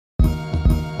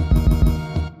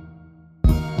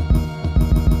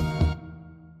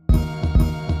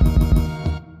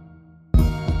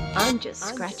I'm just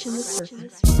scratching the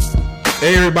surface.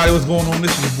 Hey everybody, what's going on?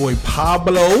 This is your boy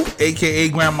Pablo, aka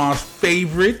Grandma's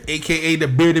favorite, aka the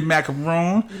bearded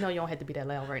macaroon. You know you don't have to be that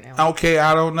loud right now. Okay,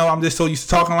 I don't know. I'm just so used to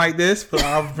talking like this, but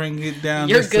I'll bring it down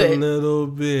just a little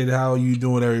bit. How you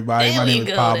doing, everybody? There My name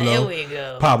is Pablo. There we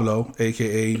go. Pablo,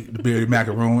 aka the bearded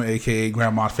macaroon, aka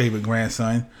Grandma's favorite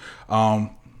grandson. And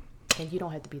you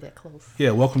don't have to be that close.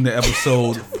 Yeah, welcome to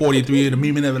episode 43 of the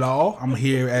Meaning of It All. I'm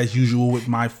here as usual with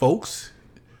my folks.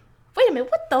 Wait a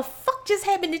minute, what the fuck just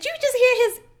happened? Did you just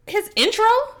hear his intro?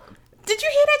 Did you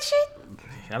hear that shit?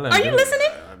 Are you listening?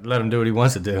 Let him do what he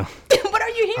wants to do. What are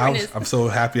you hearing this? I'm so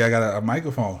happy I got a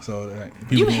microphone. So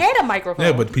you had a microphone.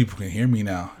 Yeah, but people can hear me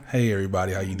now. Hey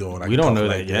everybody, how you doing? We don't know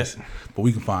that yet. But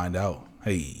we can find out.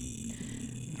 Hey.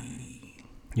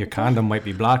 Your condom might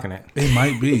be blocking it. It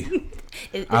might be.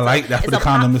 That's what the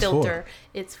condom is for.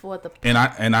 It's for the and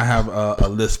I have a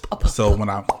lisp, so when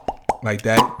I like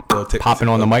that, they'll take popping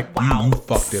on the mic. Wow, you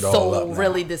fucked it all up. So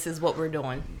really, this is what we're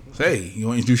doing. Hey, you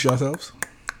want to introduce yourselves?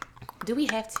 Do we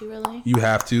have to really? You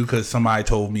have to, because somebody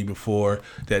told me before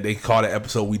that they called an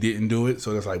episode we didn't do it,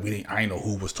 so it's like I didn't know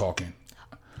who was talking.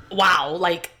 Wow,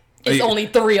 like. It's only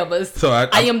three of us. So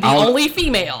I am the only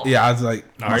female. Yeah, I was like,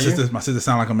 my sister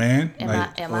sound like a man.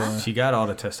 Am I? She got all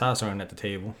the testosterone at the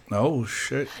table. Oh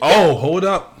shit! Oh, hold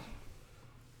up.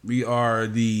 We are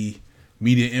the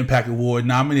Media Impact Award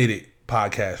nominated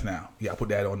podcast now. Yeah, I put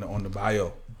that on the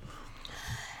bio.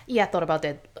 Yeah, I thought about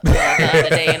that the other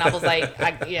day, and I was like,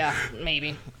 yeah,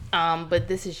 maybe. But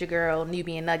this is your girl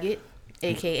Nubian Nugget,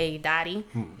 aka Dottie,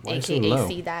 aka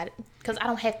C Dottie. Because I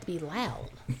don't have to be loud.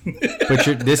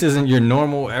 But this isn't your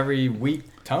normal every week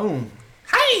tone.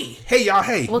 Hey y'all,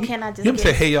 hey. Well, can I just you haven't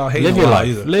said hey y'all, hey live in a your while life.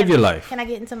 either. Live your life. Can I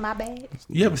get into my bag?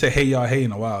 You haven't said hey y'all, hey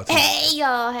in a while too. Hey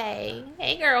y'all, hey.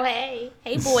 Hey girl, hey.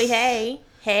 Hey boy, hey.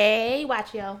 Hey,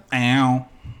 watch yo. Ow.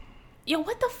 Yo,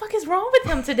 what the fuck is wrong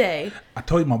with him today? I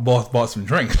told you my boss bought some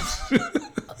drinks.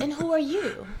 And who are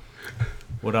you?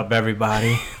 What up,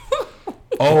 everybody?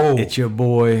 Oh, it's your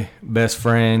boy, best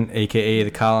friend, aka the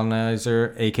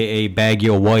colonizer, aka bag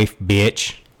your wife,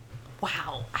 bitch.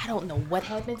 Wow, I don't know what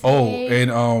happened today.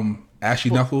 Oh, and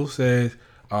Ashley Knuckles says,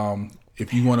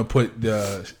 if you want to put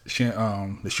the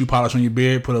shoe polish on your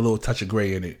beard, put a little touch of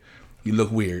gray in it. You look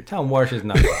weird. Tell him wash his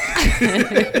knuckles.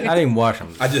 I didn't wash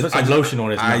him. I just put some lotion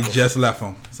on his knuckles. I just left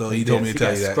him, so he told me to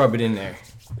tell you that. Scrub it in there.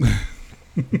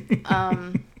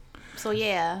 So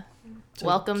yeah,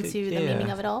 welcome to the meaning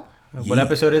of it all. What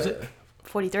episode is it?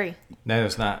 43. No,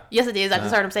 it's not. Yes, it is. I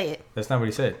just heard him say it. That's not what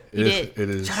he said. He did. It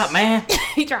is. Shut up, man.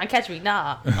 He trying to catch me.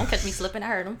 Nah, don't catch me slipping. I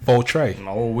heard him. Full tray.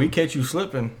 Oh, we catch you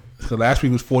slipping. So last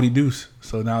week was 40 deuce,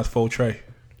 so now it's full tray.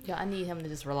 Yo, I need him to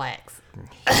just relax.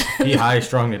 He high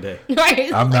strung today.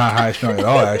 Right? I'm not high strung at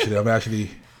all, actually. I'm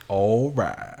actually all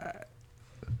right.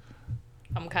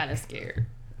 I'm kind of scared.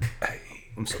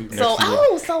 I'm scooting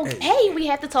Hey, we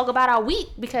have to talk about our week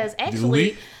because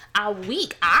actually our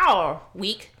week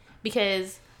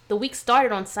because the week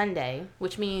started on Sunday,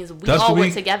 which means we all were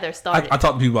together started. I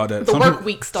talked to people about that. The work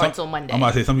week starts on Monday. I'm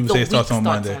about to say, some people say it starts on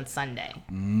Monday. On Sunday.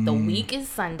 The week is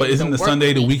Sunday. But isn't the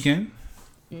Sunday the weekend?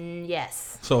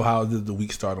 Yes. So how did the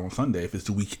week start on Sunday if it's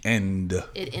the weekend?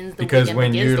 It ends the because weekend.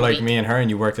 When you're like week. Me and her and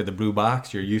you worked at the Blue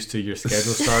Box, you're used to your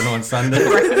schedule starting on Sunday.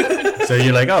 Right. So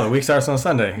you're like, oh, the week starts on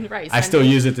Sunday. Right. I still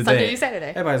use it today. Sunday to Saturday.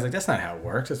 Everybody's like, that's not how it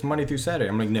works. It's Monday through Saturday.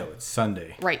 I'm like, no, it's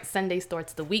Sunday. Right. Sunday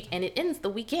starts the week and it ends the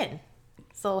weekend.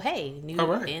 So hey, new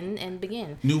end and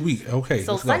begin. New week. Okay.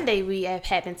 So Sunday we have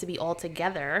happened to be all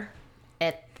together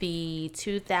at the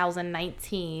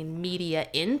 2019 Media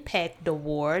Impact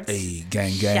Awards. Hey,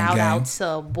 gang. Shout out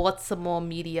to Baltimore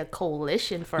Media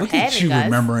Coalition for Look having at you us.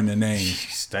 Remembering the name.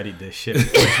 She studied this shit.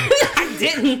 I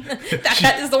didn't. I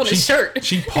got this on the shirt.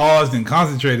 She paused and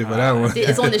concentrated for that one.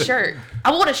 It's on the shirt.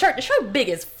 I wore the shirt. The shirt big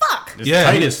as fuck.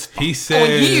 Yeah, he says.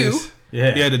 On you.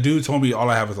 Yeah, the dude told me all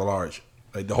I have is a large.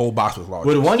 Like the whole box was large.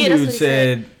 Well, the one dude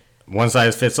said one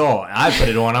size fits all. I put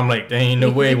it on. I'm like, there ain't no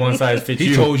way one size fits you.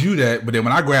 He told you that, but then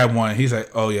when I grabbed one, he's like,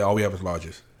 oh yeah, all we have is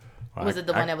larges. Was it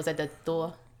the one that was at the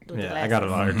door? Yeah, I got a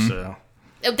large, so.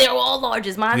 They were all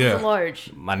larges. Mine was a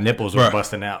large. My nipples were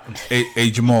busting out. Hey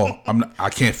Jamal, I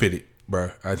can't fit it,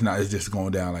 bro. It's just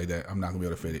going down like that. I'm not gonna be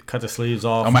able to fit it. Cut the sleeves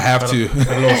off. I'm gonna have to. Cut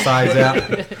a little sides out.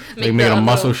 Make it a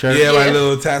muscle shirt. Yeah, like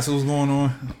little tassels going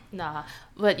on. Nah.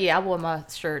 But yeah, I wore my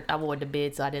shirt. I wore the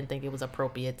bid, so I didn't think it was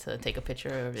appropriate to take a picture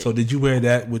of it. So did you wear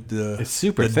that with the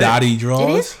thick. Dottie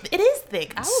drawers? It is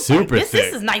thick. I was super like, thick.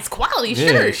 This is nice quality Yeah,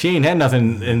 shirt. she ain't had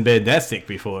nothing in bed that thick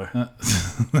before.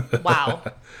 Wow.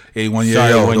 Hey, 1 year, Sorry,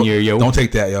 yo. 1 year, yo. Don't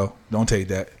take that, yo. Don't take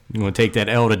that. You want to take that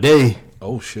L today?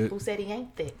 Oh, shit. Who said he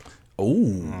ain't thick? Oh.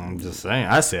 I'm just saying.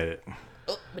 I said it.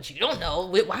 But you don't know.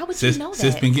 Why would Sis, you know that?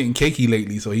 Sis been getting cakey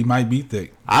lately, so he might be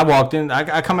thick. I walked in.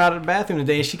 I come out of the bathroom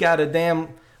today, and she got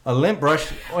a lint brush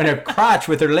on her crotch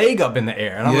with her leg up in the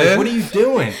air. And I'm like, what are you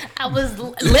doing? I was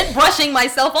lint brushing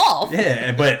myself off.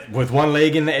 Yeah, but with one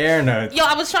leg in the air and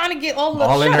I was trying to get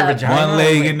all in her vagina. One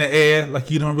leg in the air, like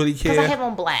you don't really care. Because I have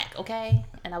on black, okay?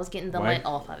 And I was getting the lint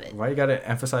off of it. Why you gotta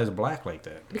emphasize black like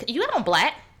that? Because you got on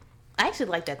black. I actually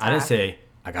like that tie. I didn't say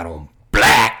I got on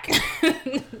black.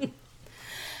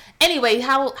 Anyway,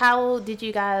 how did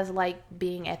you guys like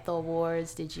being at the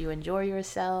awards? Did you enjoy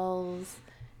yourselves?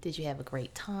 Did you have a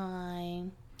great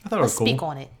time? I thought it was cool. Speak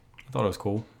on it. I thought it was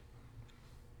cool.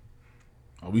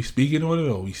 Are we speaking on it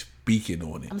or are we speaking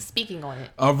on it? I'm speaking on it.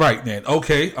 All right, then.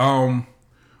 Okay.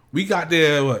 We got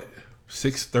there,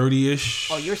 6:30ish?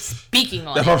 Oh, you're speaking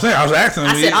on That's it. what I'm saying. I was asking.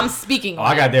 I said I'm speaking on it.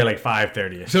 I got there like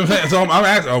 5:30ish. So I'm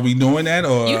asking, are we doing that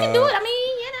or? You can do it. I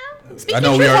mean, speak I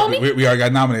know your truth, homie. we already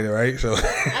got nominated, right? So.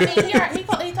 I mean,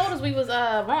 he told us we was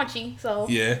raunchy, so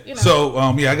yeah. So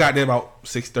I got there about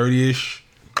 6:30ish.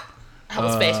 I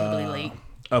was fashionably late.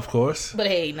 Of course. But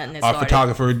hey, nothing has Our started.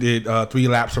 photographer did 3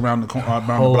 laps around the block.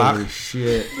 Holy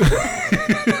shit.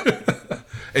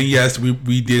 And yes,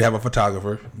 we did have a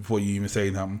photographer before you even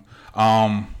say something.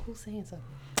 Who's saying something?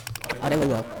 Oh, there we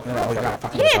go.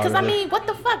 Yeah, because I mean, what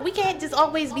the fuck? We can't just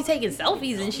always be taking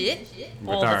selfies and shit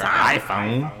all With the our time.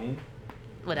 iPhone.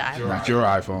 With the iPhone. Not your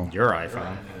iPhone. Your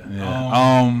iPhone.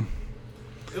 Yeah.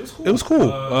 It was cool.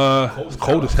 It's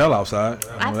cold as hell outside.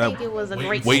 I think it was a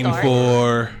great Waiting start.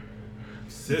 for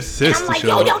Sis I'm to like, show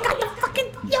yo, up. y'all got the fucking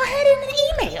your head in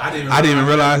the email. I didn't even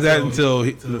realize that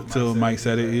until Mike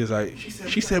said it. He was like,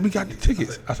 she said we got the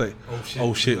tickets. I was like,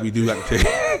 oh shit, we do got the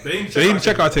tickets. They didn't even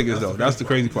check our tickets though. That's the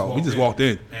crazy part. We just walked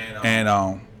in and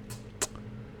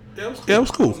yeah, it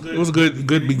was cool. It was a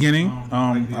good beginning.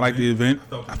 I liked the event.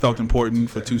 I felt important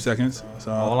for 2 seconds.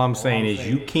 So All I'm saying is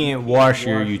you can't wash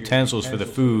your utensils for the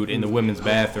food in the women's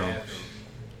bathroom.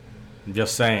 I'm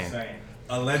just saying.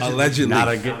 allegedly, Not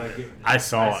a good. I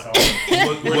saw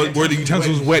it. were the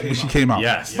utensils wet when she came out?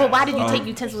 Yes. But why did you take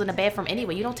utensils in the bathroom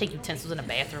anyway? You don't take utensils in the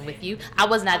bathroom with you. I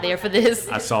was not there for this.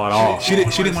 I saw it all. She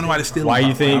didn't want nobody to steal. Why them.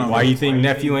 you think? Why you think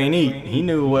nephew ain't eat? He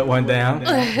knew what went down.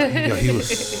 Yo, he was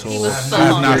so. He was so I have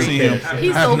not hungry. seen him.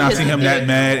 He's I have so not pissed. seen him that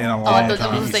mad in a I long thought you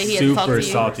time. was say he had to talk to Super you.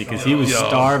 salty because he was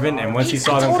starving, and once he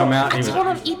saw them come out, he I was. told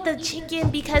him eat the chicken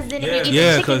because then if you eat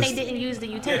Yeah, the chicken, 'cause- they didn't use the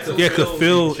utensils. Yeah, because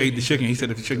Phil ate the chicken. He said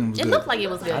if the chicken was It good. looked like it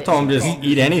was good. I told him just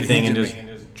eat anything and just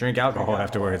drink alcohol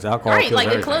afterwards. Alcohol Right, kills like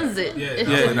it everything. cleansed it.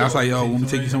 Yeah, and I was like, yo, want me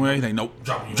to take you somewhere? He's like, nope,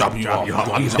 drop you off.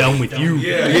 I'm done with you.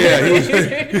 Yeah, he was,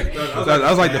 that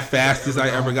was like the fastest I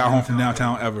ever got home from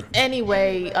downtown ever.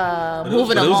 Anyway,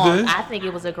 moving it was along, good. I think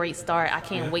it was a great start. I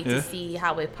can't wait to see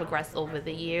how it progressed over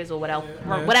the years or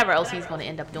whatever else he's going to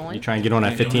end up doing. You trying to get on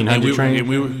that And 1500 train?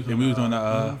 we was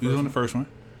on the first one.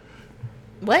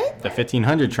 What? The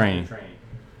 1500 train.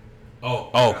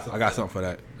 Oh, I got something for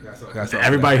that.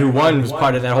 Everybody who won was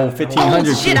part of that whole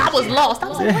 1500 Oh shit! crew. I was lost. I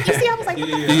was like, what you see? I was like, what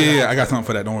the fuck? Yeah, I got something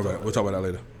for that. Don't worry about it. We'll talk about that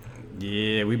later.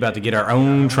 Yeah, we about to get our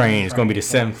own train. It's gonna be the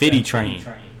 750 train.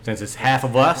 Since it's half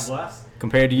of us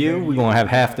compared to you, we're gonna have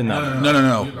half the number.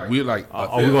 No. We're like,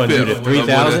 we gonna do the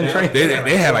 3,000 train?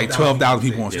 They had like 12,000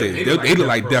 people on stage. They look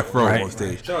like Death Row on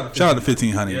stage. Shout out to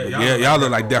 1500. But yeah, y'all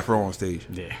look like Death Row on stage.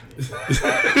 Yeah.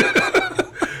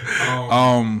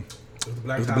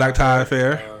 It was the Black Tie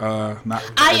Affair. Not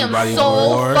I am everybody so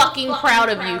wore. fucking proud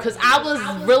of you because I was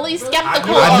really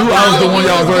skeptical. I knew I was the one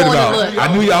y'all was worried going to about. look.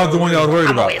 I knew y'all was the one y'all was worried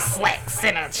I'm about. always slacks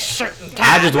and a shirt and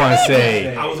I tie. just want to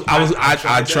say,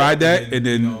 I tried that, and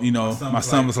then my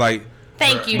son was like,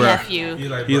 Thank you, bruh. nephew. he's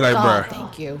like, Oh, bruh.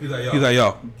 thank you. He's like,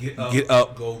 yo, get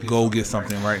up, go get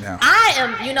something right now. I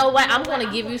am. You know what? I'm going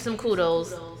to give you some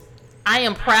kudos. I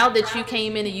am proud that you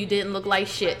came in and you didn't look like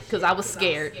shit because I was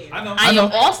scared. I know.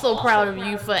 am also proud of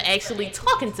you for actually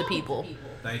talking to people.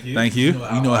 Thank you. You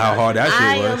know how hard that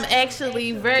I shit am was.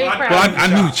 actually very proud. Well, of you.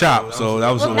 I knew Chop, so that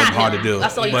was Well, wasn't not hard him. to do. I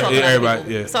saw you But talking to everybody,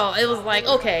 people. yeah. So it was like,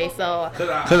 okay, so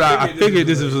Because I figured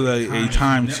this was a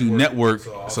time to network,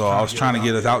 so I was trying to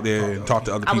get us out there and talk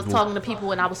to other I was people. talking to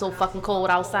people and I was so fucking cold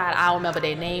outside. I don't remember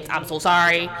their names. I'm so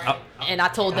sorry. And I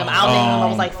told them our name. I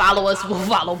was like, follow us, we'll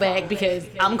follow back because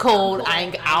I'm cold.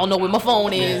 I don't know where my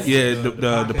phone is. Yeah,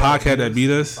 the podcast that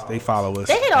beat us, they follow us.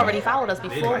 They had already followed us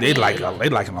before. They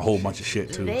liking a whole bunch of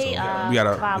shit too. They, So we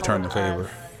gotta followed return the favor.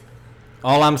 us.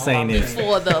 All I'm saying is,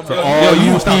 For the all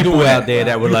you stop people doing out that. there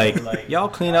that were like, y'all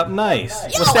clean up nice.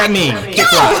 What's that mean?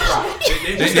 Kick rocks.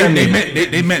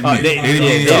 They meant me. They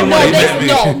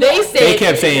they said They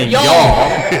kept saying y'all,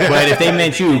 but if they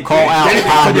meant you, call out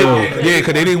Pablo. Yeah,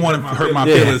 because they didn't want to hurt my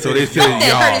feelings, so they said That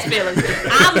hurt y'all. his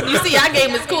feelings. You see, I gave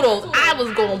him his kudos. I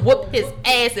was going to whoop his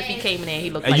ass if he came in there and he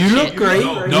looked like You shit. look great.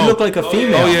 No. You look like a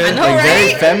female. Oh, yeah. I know, Like very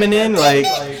right? feminine. Like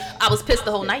I was pissed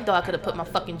the whole night, though. I could have put my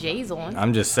fucking J's on.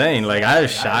 I'm just saying. Like I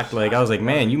was shocked. Like I was like,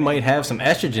 man, you might have some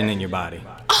estrogen in your body.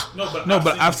 No,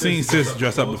 but I've seen sis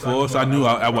dress up before, so I knew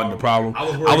I wasn't the problem.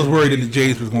 I was worried that the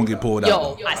J's was going to get pulled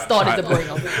out. Yo, I started to bring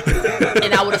them.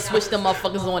 And I would have switched them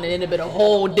motherfuckers on and it'd have been a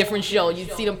whole different show.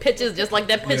 You'd see them pictures just like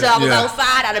that picture I was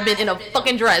outside. I'd have been in a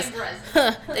fucking dress.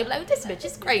 They'd be like, this bitch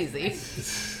is crazy.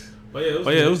 But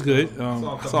yeah, it was good.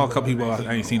 I saw a couple people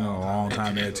I ain't seen in a long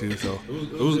time there too, so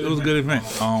it was a good event.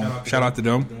 Shout out to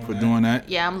them for doing that.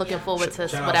 Yeah, I'm looking forward to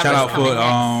whatever's Shout out coming for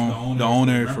next. the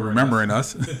owner for remembering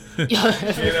us. I think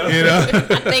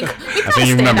we I think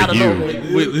you stand remember out a little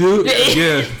bit. With you?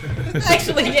 Yeah.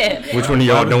 Actually, yeah. Which one of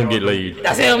y'all don't get laid?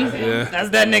 That's him. Yeah. That's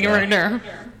that nigga right there.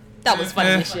 That was funny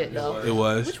as shit, though. It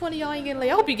was. Which one of y'all ain't getting laid?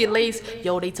 I hope you get laid.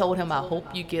 Yo, they told him, I hope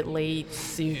you get laid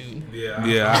soon.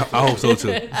 Yeah, I hope so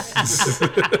too.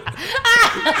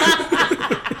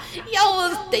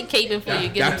 Yo, they caping for you.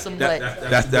 Get him some butt.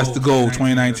 That's the goal,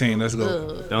 2019. Let's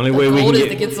go. The only way we goal can is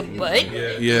to get some butt.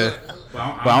 Yeah. But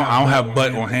I don't have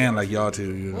butt on hand like y'all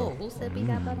do. You Oh, know. who said we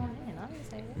got butt on hand? I didn't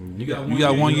say that. You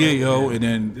got 1 year, yo, and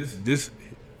then this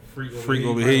freak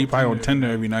over here, you probably on Tinder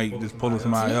every night, just pulling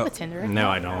somebody You have a up. Tinder? No,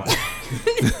 I don't.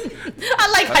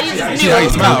 I like how you just You knew see how it you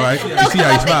was smile, coming. right? No, You see how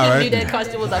you 'cause smile, I right? think you knew that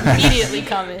question was immediately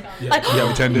coming. Like, You have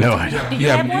a Tinder? No, I don't. Do You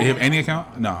have any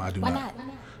account? No, I do Why not. not?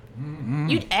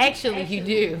 You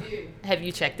do. Have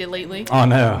you checked it lately? Oh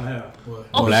no.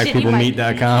 Oh, shit, you might-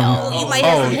 Blackpeoplemeet.com. Yo, you might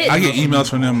have some hits. I get emails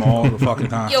from them all the fucking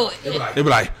time. Yo, They be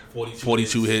like,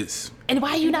 42 hits. and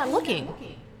why are you not looking?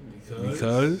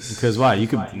 Because? Because why? You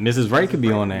could Mrs. Wright could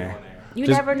be on there. You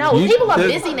Just- never know. you- People are the-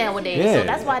 busy nowadays, Yeah, so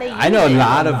that's why they use I know a it.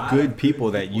 lot of good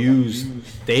people that use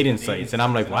dating sites, and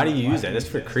I'm like, why do you use that? That's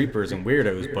for creepers and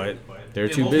weirdos, but they're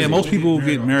too busy. Yeah, most people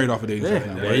get married off of dating sites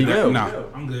now. there you go. Nah,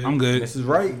 I'm good. Mrs.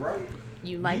 Wright.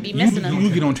 You might be missing them.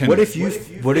 You get on Tinder. What if you Get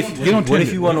on what if Tinder.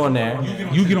 you went on there?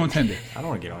 You get on Tinder. I don't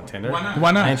want to get on Tinder.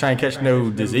 Why not? I ain't trying to catch no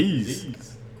disease.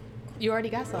 You already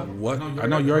got some. What? I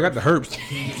know you already got the herbs.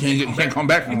 You can't come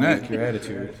back from that. Your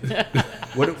attitude.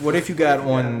 What if you got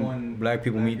on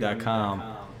blackpeoplemeet.com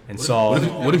and saw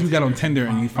What if you got on Tinder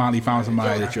and you finally found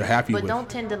somebody that you're happy But with? don't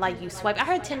Tinder like you swipe. I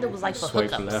heard Tinder was like for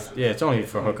swipe hookups. left? Yeah, it's only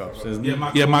for hookups.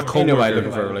 Yeah, my Ain't nobody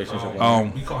looking coworker. for a relationship.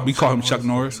 Like that. We call him Chuck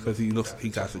Norris because he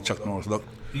got the Chuck Norris look.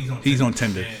 He's on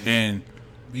Tinder and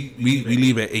we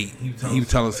leave at 8. He would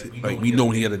tell us like we know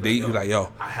when he had a date. He's like, yo,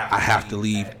 I have to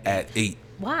leave at 8.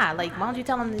 Why? Like, why don't you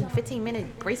tell them the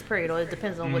 15-minute grace period, or it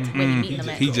depends on where you meeting them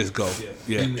at? He just go.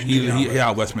 Yeah, he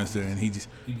out Westminster and he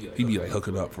be like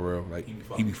hooking up for real. Like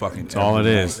he be fucking. That's all it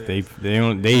is. They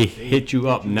hit you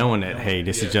up knowing that hey,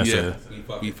 this is just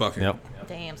Be fucking. Yep.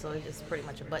 Damn, so it's just pretty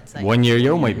much a butt site. 1 year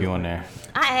yo might be on there.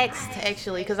 I asked,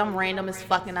 actually, because I'm random as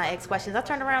fuck and I ask questions. I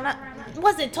turned around, I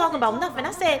wasn't talking about nothing.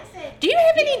 I said, do you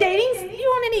have any datings? You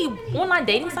on any online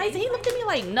dating sites? And he looked at me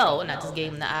like, no. And I just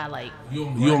gave him the eye like, You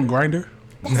on Grindr?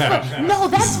 no,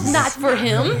 that's not for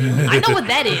him. I know what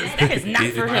that is. That is not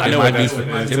for him.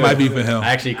 It might be for him. I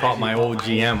actually caught my old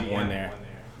GM on there.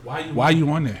 Why are you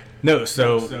on there? No,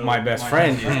 so my best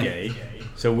friend is gay.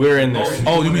 So we're in this.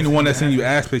 Oh, you mean the one that sent you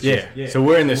ass pictures? Yeah. So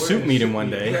we're in the soup meeting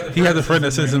one day, He has a friend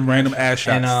that sends him random ass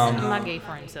shots. and My gay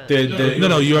friend said.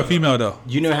 No, you're a female though.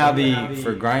 you know how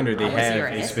for Grindr they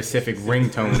have a specific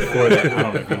ringtone for that. I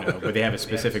don't know if you know, but they have a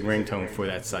specific ringtone for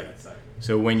that site.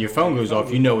 So when your phone goes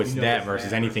off, you know it's that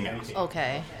versus anything else.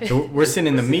 Okay. So we're sitting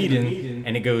in the meeting,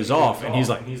 and it goes off, and he's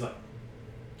like, He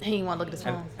didn't want to look at his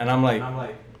phone. and I'm like,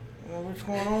 well, what's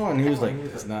going on? He was like,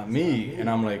 it's not me. And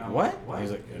I'm like, what?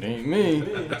 He's like, it ain't me.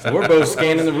 So we're both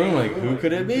scanning the room like, who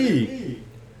could it be?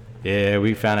 Yeah,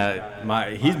 we found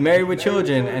out he's married with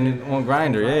children and on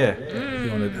Grindr, yeah.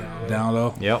 You on the down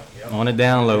low? Yep, on the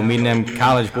down low, meeting them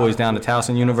college boys down at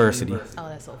Towson University. Oh,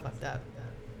 that's so fucked up.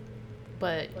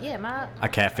 But yeah, I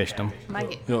catfished them.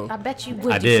 Yo. I bet you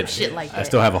would I do did. some shit like that. I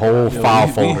still have a whole file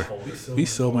folder. We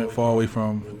so much far away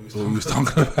from what we was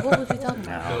talking about. What was you talking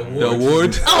about? The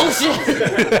award. Oh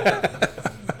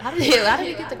shit! How did Yeah, I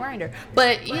didn't get the grinder.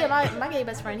 But yeah, my gay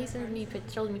best friend, he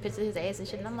shows me pictures of his ass and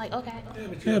shit, and I'm like, okay.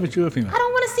 Yeah, but you're a female. I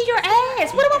don't want to see your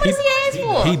ass. What do I want to see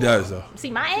ass for? He does though.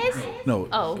 See my ass? No.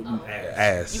 Oh.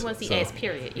 Ass. You want to see ass?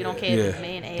 Period. You don't care if it's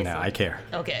man ass. No, I care.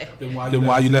 Okay. Then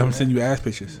why you let him send you ass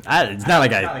pictures? It's not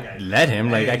like I let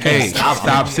him. Like I can't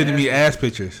Stop sending me ass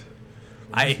pictures.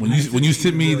 When you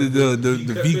sent me the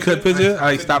V cut picture,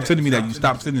 stop sending me that. You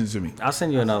stop sending it to me. I'll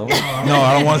send you another one. No,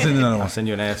 I don't want to send another one. I'll send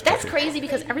you an ass That's picture. crazy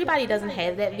because everybody doesn't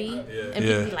have that V, and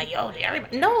people be like, "Yo,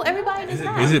 everybody." No, everybody does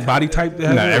not. Is it body type?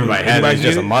 That No, everybody has it. It's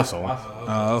just a muscle.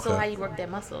 Oh, okay. So how you work that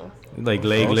muscle? Like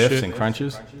leg lifts and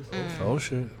crunches. Oh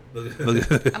shit. I'm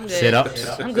good. Sit ups.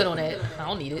 I'm good on that. I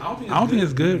don't need it. I don't think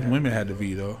it's good when women had the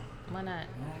V though. Why not?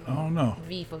 I don't know.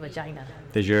 V for vagina.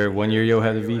 Does your 1 year yo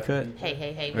have the V cut?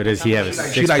 Hey. Or does he have a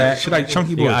She six pack? like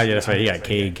chunky boys. Yeah, that's right. He got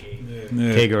keg.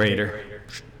 Yeah. Kegerator.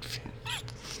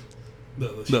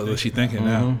 Look, she thinking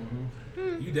now.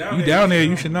 You down there?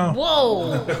 You should know.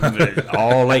 Whoa.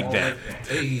 All like that.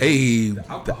 Hey,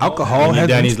 the alcohol When has he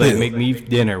done, been he's like, spilled. make me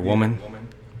dinner, woman.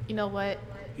 You know what?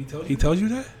 He tells you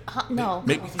that? No.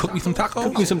 Cook me some tacos.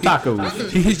 Cook me some tacos.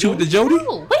 He hit you with the Jody?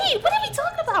 Oh, wait, what are we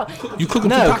talking about? You cook him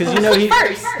No, some because tacos? you know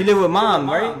First. he live with mom,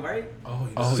 right?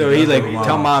 Oh, So yeah. he like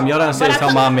tell mom, y'all downstairs,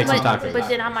 tell mom make some But tacos.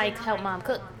 then I might help mom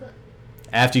cook.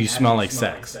 After you smell like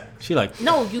sex. She like,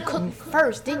 No, you cook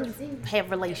first, then you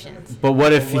have relations. but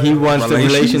what if he wants the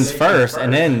relations first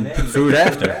and then food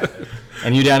after?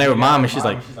 And you down there with mom and she's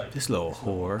like, this little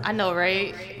whore. I know,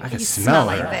 right? I can You smell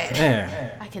like her. that.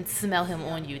 Yeah. I can smell him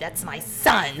on you. That's my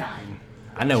son.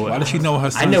 I know Why what does she know her I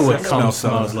son know what sex cum smells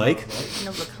smells like. You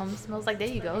know what cum smells like? There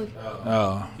you go.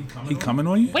 Oh, he coming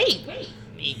on you? Wait,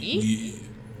 maybe.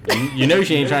 You know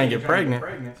she ain't trying to get pregnant.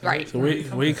 Right. So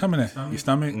where you coming at? Your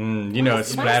stomach? You know it Why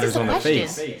is this splatters a on the question?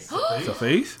 face. The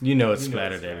face? You know it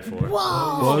splattered there before.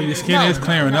 Whoa. Well, your skin is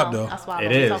clearing up though. That's why I It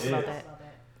don't is. talk about that.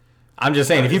 I'm just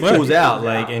saying, if he pulls out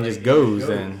like and just goes,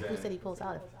 then Who said he pulls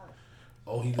out?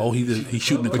 Oh, he's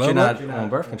shooting the but club you're up? not on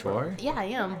birth control, are you? Yeah, I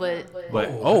am, but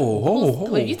But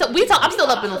wait, I'm still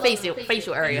up in the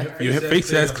facial area. Your face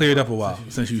has cleared up a while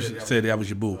since you said that was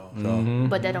your boo. So.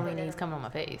 But that don't mean he's coming on my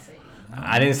face.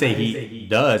 I didn't say he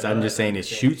does. I'm just saying it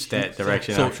shoots that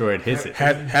direction. I'm sure it hits it.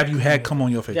 Have you had cum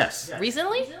on your face? Yes.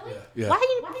 Recently? Yeah.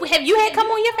 Have you had cum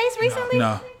on your face recently?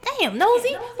 No. Damn,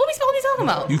 nosy. What we supposed to be talking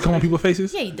about? You come on people's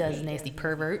faces? Yeah, he does, nasty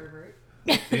pervert.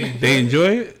 They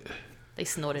enjoy it? They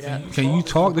snort it up. Can you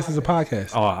talk? This is a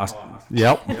podcast.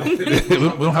 Yep. we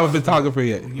don't have a photographer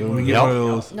yet. When we get Yep. one of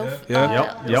those. No,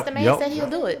 Yeah. Mr. Man said he'll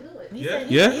do it. He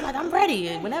said, Yeah? he's like, I'm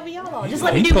ready whenever y'all are. Just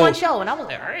let me He do told- one show. And I was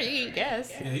like, all right, I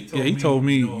guess. Yeah, he told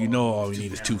me, all we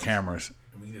need is 2 cameras.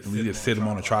 And we just sit them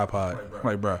on a tripod. I'm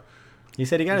like, bruh. He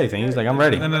said he got everything. He's like, I'm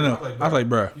ready. No. I was like,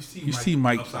 bruh, you see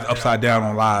Mike upside down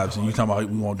on lives and you talking about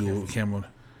we won't do it with camera.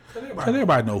 Let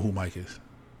everybody know who Mike is.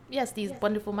 Yes, these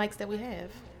wonderful mics that we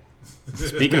have.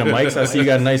 Speaking of mics, I see you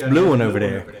got a nice blue one over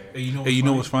there. Hey, you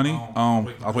know what's funny? I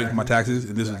was waiting for my taxes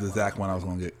and this was the exact one I was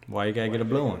going to get. Why you gotta get a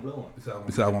blue one?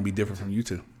 Because I want to be different from you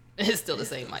two. It's still the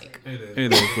same mic.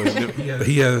 It is, but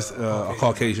he has a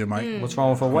Caucasian mic. What's wrong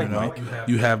with a white You know, mic?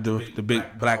 you have the big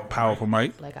black powerful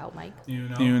mic. Like out mic.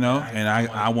 You know, and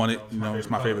I want it. It's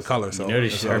my favorite color. So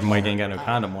Notice her mic ain't got no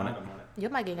condom on it.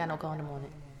 Your mic ain't got no condom on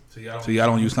it. So y'all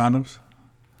don't use condoms?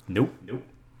 Nope.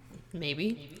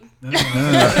 Maybe.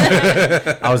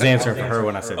 I was answering for her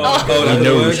when I said that. He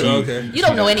knows she- Okay. You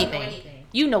don't know anything.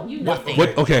 You know nothing.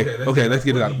 What? Okay. Let's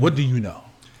get it out. What do you know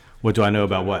What do I know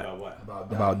about what?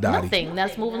 about Dottie? Nothing.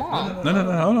 Let's move along.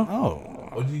 No.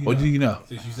 Oh, What do you know?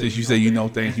 Since you say you know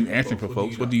things, you answering for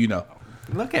folks. What do you know?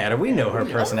 look at her. We know her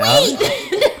personality.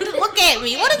 Look at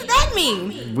me. What does that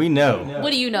mean? We know.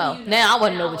 What do you know? Now I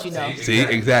want to know what you know. See,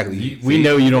 exactly. We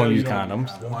know you don't use condoms.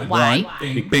 Why?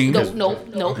 Bing. No.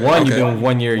 One, you've been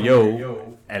 1 year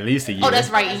yo, at least a year. Oh, that's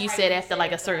right. And you said after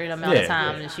like a certain amount of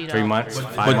time, and she 3 don't. months,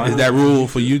 5 But months. is that rule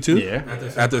for you too? Yeah.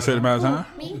 After a certain amount of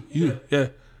time? Me? Yeah.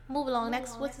 Move along.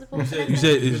 Next, what's the You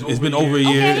said it's been over a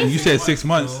year, Okay. and you said 6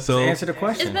 months. So Answer the It's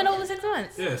question. been over 6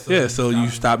 months. yeah, so you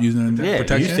stopped using Yeah,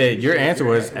 protection. you said your answer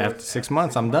was after 6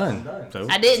 months, I'm done. So,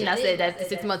 I didn't. I said that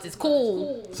 6 months is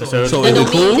cool. so So That is it don't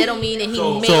cool? mean that don't mean that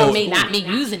he may or may not be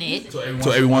using it.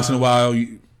 So every once in a while, it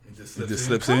just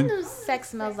slips in. Condom sex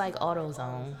smells like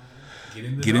AutoZone.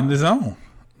 Get in the zone.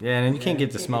 yeah, and then you can't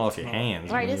get the smell off your hands.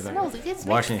 Right? when It you're smells. like It's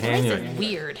washing your hands. It's You're like,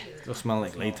 weird. it'll smell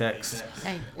like latex.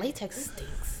 And latex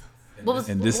stinks. What was,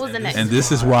 And what was the next? and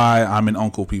this is why I'm an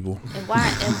uncle, people. And why?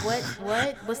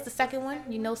 And what's the second one?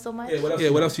 You know so much. Yeah,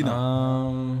 what else you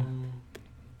know?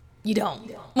 You don't.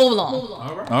 Move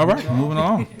along. All right, moving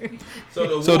on. So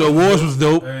the awards was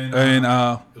dope, and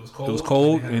it was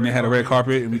cold, and they had a red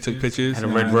carpet, and we took pictures. Had a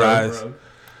red robe.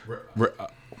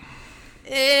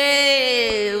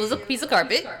 It was a piece of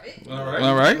carpet.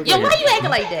 All right. Yo, why you acting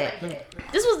like that?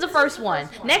 This was the first one.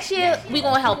 Next year, we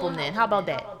gonna help them then. How about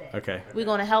that? Okay. We're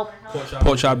gonna help.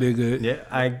 Pork chop did good. Yeah,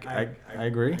 I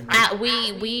agree.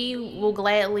 We will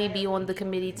gladly be on the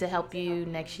committee to help you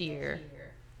next year.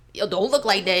 Yo, don't look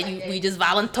like that. We just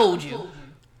told you.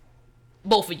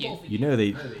 Both of you. You know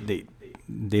they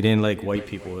didn't like white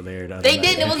people there. They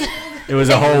didn't. It was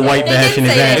a whole white bashing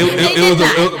event.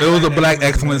 It was a black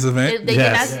excellence event.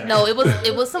 Yes. No, it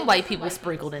was some white people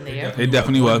sprinkled in there. It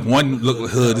definitely was. One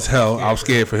looked hood as hell. I was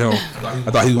scared for him. I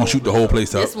thought he was gonna shoot the whole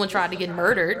place up. This one tried to get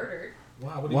murdered.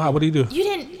 Why? What did he do? You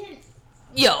didn't.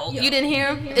 You didn't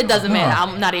hear him? It doesn't matter.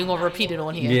 I'm not even gonna repeat it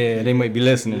on here. Yeah, they might be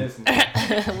listening.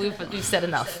 We've said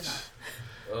enough.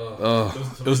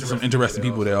 There was some interesting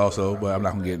people there also, but I'm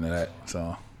not gonna get into that.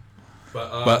 So,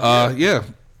 but yeah.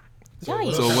 Y'all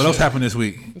ain't So shit. what else happened this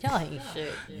week? Y'all ain't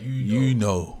shit. You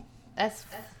know. That's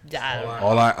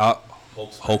All I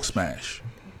Hulk smash.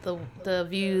 the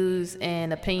views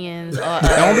and opinions are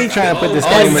Don't be trying to put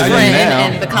disclaimers in friend now.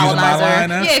 and the Using my line colonizer.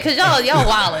 now? Yeah, because y'all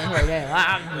wilding right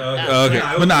now. Okay,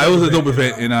 but no, it was a dope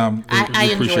event, and I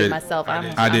we appreciate enjoyed it. myself.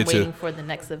 I'm did too. waiting for the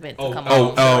next event to come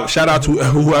out. Oh, shout out to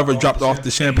whoever dropped off the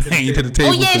champagne to the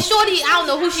table. Oh yeah, Shorty. I don't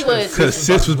know who she was. Because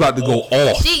sis was about to go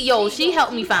off. She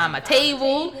helped me find my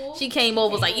table. She came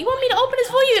over, was like, "You want me to open this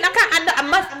for you?"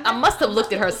 And I must have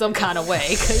looked at her some kind of way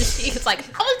because she was like,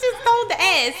 "I was just told to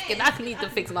ask, and I need to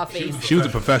fix my face." She was a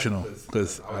professional,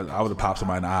 because I would have popped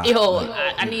somebody in the eye. Yo,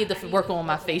 I need to work on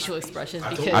my facial expressions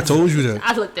because I told you that.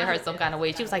 I looked at her some kind of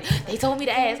way. She was like, "They told me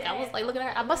to ask." I was like, looking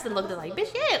at her. I must have looked at her like,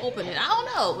 "Bitch, yeah, open it." I don't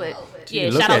know, but yeah,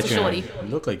 shout out to Shorty. You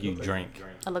look like you drink.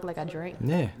 I look like I drank.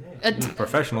 Yeah.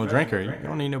 Professional drinker. You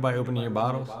don't need nobody opening your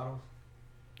bottles.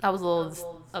 I was a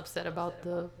little upset about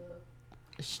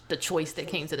the choice that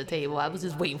came to the table. I was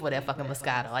just waiting for that fucking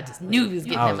Moscato. I just knew he was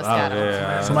getting that Moscato.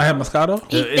 Yeah. Somebody had Moscato?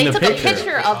 They In the took picture. a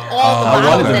picture of all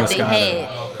the bottles that they had.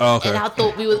 Oh, okay. And I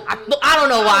thought I don't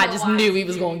know why, I just knew we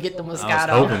was going to get the Moscato.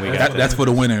 I was hoping we got That's for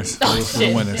the winners. Oh, That's for the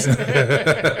shit.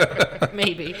 winners.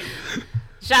 Maybe.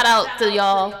 Shout out to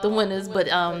y'all, the winners, but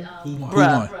Who won?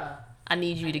 bruh, I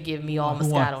need you to give me all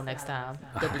Moscato next time.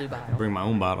 The blue bottle. Bring my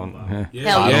own bottle. Hell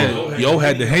Yeah, yo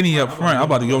had the Henny up front. I'm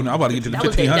about to get to the That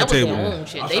was their 1500 table. own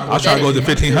shit. They I was trying to go to the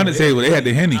 1500 table. They had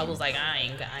the Henny. I was like, I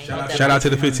ain't need that. Shout out to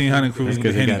the 1500 crew. That's The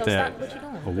because they Henny. got that What you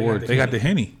doing? award. They got the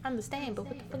Henny. I understand, but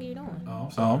what the fuck are you doing? Oh,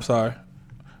 I'm sorry.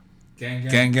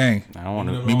 Gang. I don't want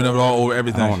no, Beaming it all over I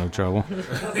don't want everything. no trouble.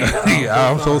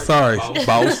 Yeah, I'm so sorry, boss.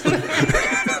 All What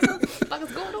the fuck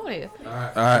is going on here?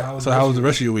 right. So how was the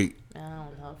rest of your week? I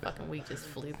don't know. Fucking week just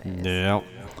flew past. Yeah.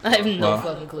 I have no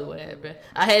fucking clue what happened.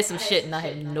 I had some shit and I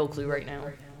have no clue right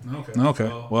now. Okay.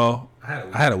 Well, I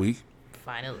had a week.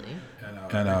 Finally.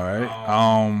 And all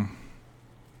right.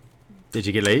 Did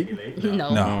you get laid?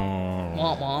 No. No.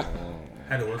 Womp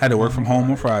womp. Had to work from home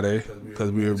on Friday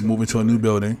because we were moving to a new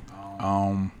building.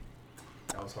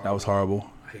 That was horrible.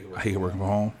 I hate working from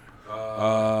home.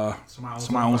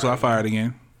 Somebody almost got fired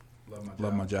again.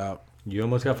 Love my job. You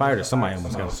almost got fired or somebody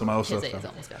almost got fired? Somebody else His got ass fired.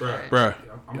 almost got fired.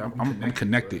 Bruh, I'm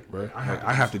connected, bruh. Like,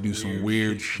 I have to do some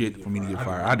weird shit for me to get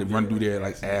fired. I had to run through there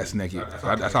like ass naked.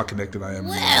 That's how connected I am.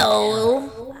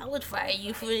 Well, I would fire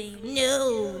you for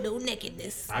no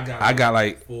nakedness. I got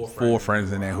like 4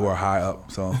 friends in there who are high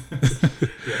up, so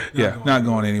yeah, not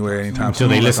going anywhere anytime Until soon.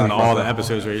 they listen to all the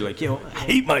episodes where you're like, yo, I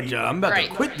hate my job. I'm about Right.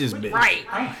 to quit this bitch. Right.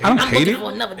 I don't I'm hate looking it.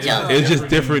 for another job. It's just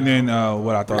different than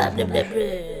what I thought it was gonna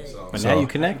be. But now you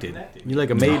connected. You're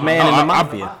like a made man in the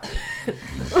mafia.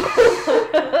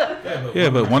 Yeah,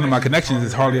 but one of my connections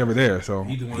is hardly ever there, so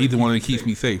he's the one that keeps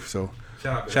me safe. So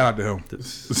shout out to him.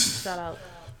 Shout out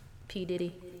P.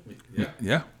 Diddy.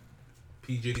 Yeah.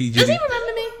 Does he PG.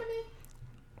 remember me?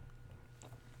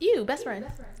 You, best friend.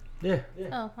 Yeah.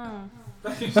 Oh,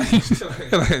 What you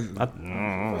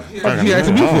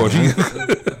asking me for?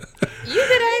 You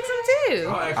could ask him too.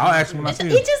 I'll ask him when I see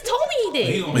He him. just told me he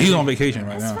did. But he's on vacation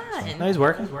right That's now. fine. No, he's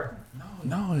working.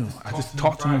 No, I just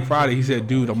talked to him Friday. He said,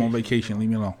 "Dude, I'm on vacation. Leave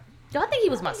me alone." Yo, I think he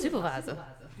was my supervisor.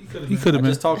 He could have I been.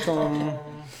 just talked to him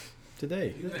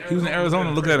today. He was in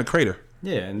Arizona looking at a crater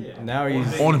Yeah, and now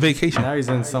he's on vacation. Now he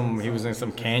was in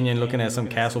some canyon looking at some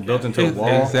castle built into a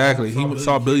wall. Exactly. He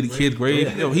saw Billy the Kid's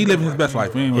grave. Yo, he living his best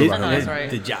life. We ain't worried about That's him. right.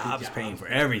 The job's paying for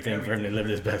everything for him to live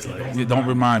his best life. Yeah, don't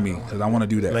remind me because I want to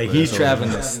do that. Like he's traveling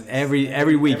this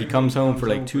every week. He comes home for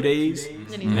like 2 days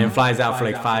and then flies out for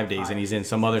like 5 days, and he's in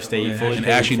some other state. Fully And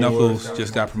paid Ashley for. Knuckles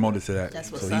just got promoted to that, That's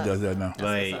so what's he up. does that now.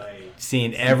 Like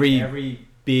seeing every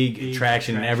big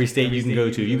attraction in every state you can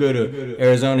go to. You go to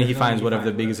Arizona, he finds whatever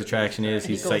the biggest attraction is.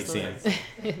 He's sightseeing.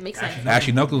 It makes sense.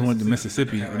 Ashley Knuckles went to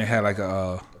Mississippi and they had like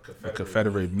a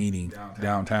Confederate meeting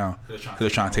downtown because they're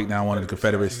trying to take down one of the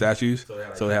Confederate statues.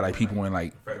 So they had like people in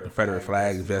like Confederate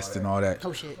flag vests and all that.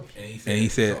 Oh shit. And he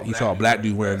said he saw a black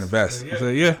dude wearing a vest. I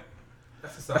said, yeah,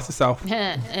 that's the South.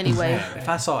 Anyway, If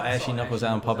I saw Ashley Knuckles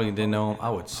out in public and didn't know him, I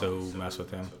would so mess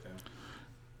with him.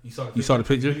 You saw the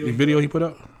picture, the video he put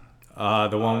up?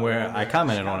 The one where I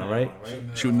commented on it, right?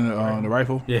 Shooting the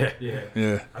rifle? Yeah.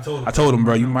 I told him,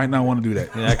 bro, you might not want to do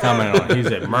that. Yeah, I commented on it. He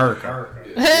said, America.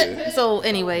 so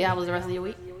anyway, how was the rest of your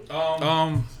week?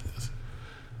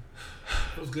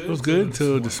 It was good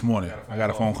until this morning. I got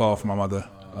a phone call from my mother.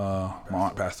 My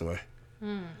aunt passed away.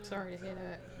 Sorry to hear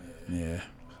that. Yeah.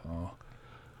 So,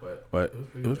 but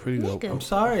it was pretty dope. I'm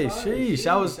sorry. Sheesh.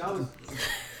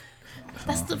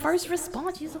 That's the first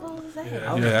response you're supposed to say.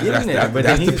 Yeah,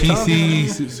 that's the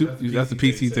PC. That's the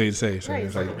PC thing to say. So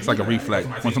it's like a reflex.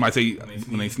 When somebody say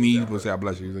when they sneeze, we'll say "I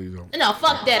bless you." No,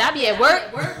 fuck that. I be at work,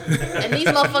 and these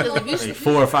motherfuckers, if you like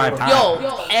 4 or 5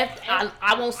 times.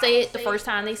 I won't say it the first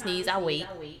time they sneeze. I wait.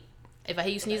 If I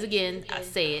hear you sneeze again, I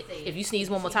say it. If you sneeze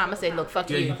one more time, I say, "Look, fuck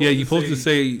you." Yeah, you're supposed to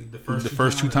say the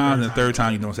first 2 times, and the third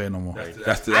time you don't say it no more. I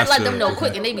let them know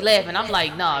quick, and they be laughing. I'm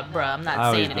like, "Nah, bro, I'm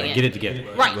not saying it again." Get it together.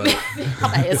 Right.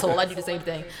 I'm an asshole. I do the same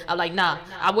thing. I'm like, "Nah."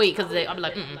 I wait because I'm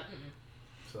like,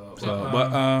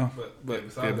 But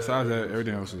yeah, besides that,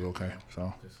 everything else is okay.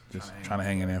 So just trying to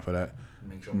hang in there for that.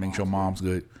 Make sure mom's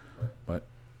good. But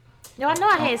Yo, I know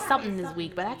I had something this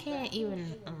week, but I can't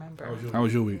even remember. how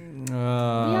was your week?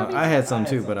 I had some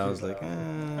too, but I was like,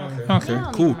 Okay,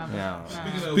 cool. yeah.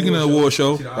 Speaking of the award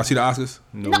show, I see the Oscars.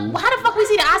 No, how the fuck we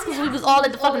see the Oscars? We was all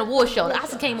at the fucking award show. The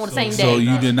Oscars came on the same day. So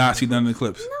you did not see none of the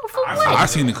clips? No, for what? I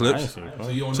seen the clips.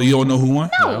 So you don't know who won?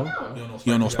 No.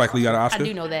 You don't know Spike Lee got an I Oscar?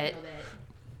 do know that.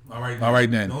 All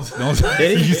right then.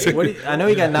 I know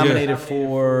he got nominated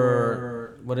for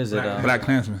what is it? Black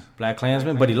Klansman. Black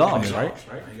Klansman, but he lost, right?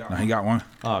 No, he got one.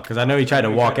 Oh, because I know he tried to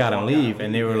walk out and leave,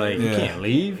 and they were like, "You can't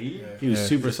leave." He was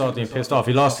super salty and pissed off.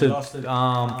 He lost to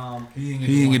He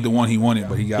didn't get the one he wanted,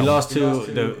 but he got he one. lost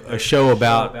to a show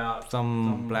about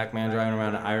some black man driving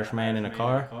around an Irish man in a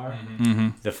car.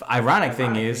 The ironic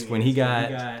thing is when he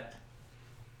got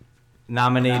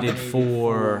nominated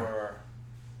for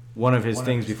one of his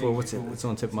things before. What's on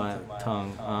the tip of my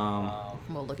tongue?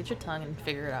 Well, look at your tongue and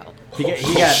figure it out. He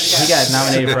got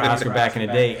nominated for Oscar back in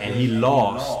the day, and he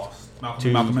lost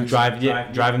to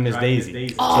driving Miss Daisy.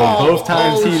 So both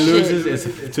times he loses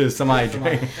is to somebody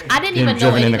driving. I didn't even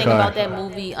know anything about that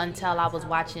movie until I was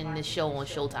watching the show on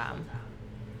Showtime,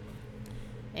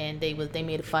 and they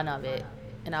made fun of it,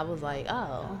 and I was like,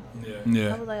 oh,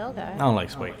 Yeah. I was like, okay. I don't like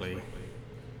Spike Lee.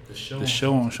 The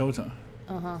show on Showtime.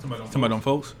 Some of them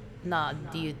folks? Nah,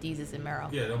 Jesus and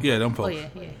Meryl. Yeah, them Oh folks.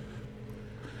 yeah.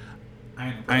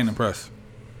 I ain't impressed.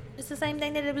 It's the same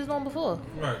thing that it was on before.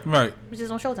 Right. Which is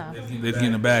on Showtime. They're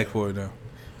getting a bag for it now.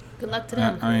 Good luck to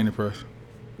them. I ain't impressed.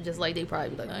 Just like they probably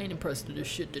be like, I ain't impressed with this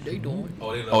shit that they doing.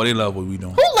 Oh, they love what we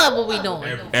doing. Who love what we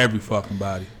doing? Every fucking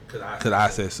body. Cause I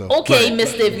said so. Okay,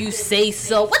 mister, if you say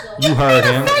so. What You heard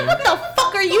him. What the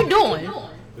fuck are you doing?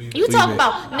 You talking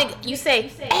about, nigga, you say,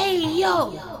 hey,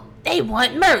 yo, they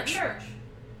want merch.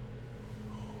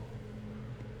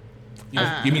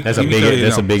 Give me That's 30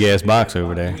 of them. big ass box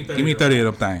over there. Give me 30 of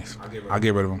them things. I'll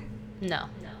get rid of them. No.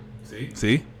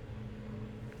 See?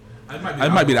 I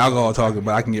might be the alcohol talking,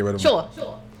 but I can get rid of them.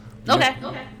 Sure. Okay.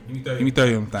 Give me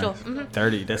 30 of them Sure. things.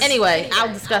 30. That's Anyway,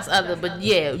 I'll discuss other, but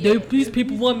yeah, these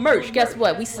people want merch. Guess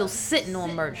what? We still sitting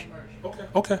on merch.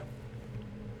 Okay.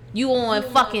 You on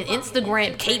fucking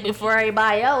Instagram caping for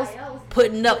everybody else,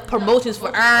 putting up promotions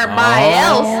for everybody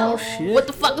else. shit. What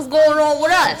the fuck is going on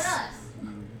with us?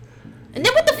 And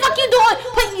then what the fuck you doing?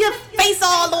 Putting your face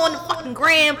all on the fucking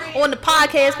gram, on the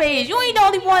podcast page. You ain't the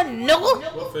only one,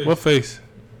 nigga. What face?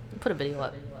 Put a video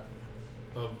up.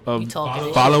 Of You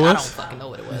talking? follow I us? don't fucking know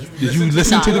what it was. Did you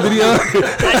listen to the video?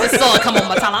 I just saw it come on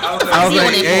my timeline. I was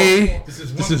like, hey, this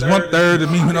is 1/3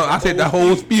 of me. You know, I said that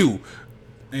whole spew.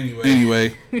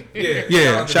 Anyway,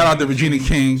 yeah. Shout out to Regina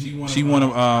King. She won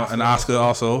an Oscar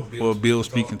also for Bill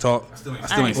Speak and Talk. I still ain't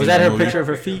Was seen that her movie. picture of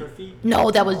her feet?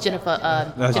 No, that was Jennifer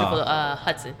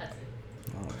Hudson.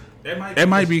 It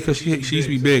might be because she used to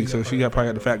be big, so she probably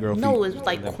got the fat girl feet. No, it's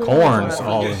like corns.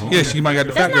 Yeah, she might got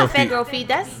the fat That's girl not fat feet. girl feet.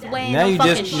 That's wearing Now no you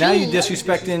fucking just now you shoes.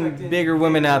 disrespecting bigger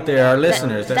women out there, our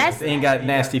listeners. that's- That ain't got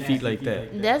nasty feet like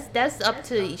that. That's up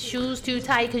to shoes too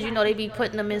tight because they be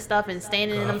putting them in stuff and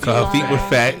standing in them too Cause her feet long. were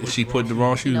fat, and she put the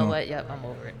wrong shoes You know on. what? Yep, I'm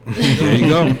over it. There you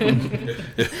go.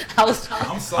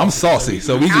 I'm saucy,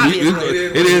 so it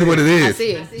is what it I is.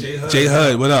 see. J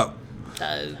Hud, what up?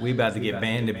 We about to get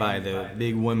banded by the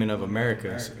big women of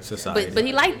America society. But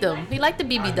he liked them. He liked the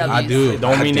BBWs. I do.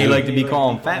 Don't mean I they do. like to be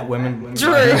called fat women.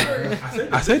 True.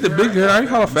 I said the big girl. I didn't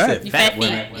call her fat. You Fat fat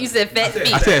women. feet. You said fat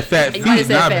feet. I said fat You might have feet,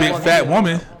 said not fat big woman. fat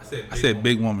woman. I said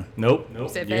big woman. Nope.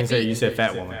 said You didn't fat say feet? you said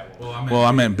fat woman. Well,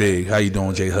 I meant big. How you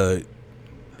doing, J Hud?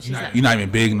 You're not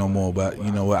even big no more, but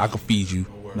you know what? I can feed you.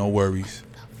 No worries.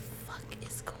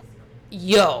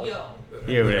 Yo,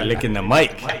 Yeah, we're licking the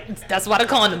mic. that's why the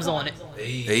condom's on it.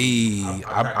 Hey,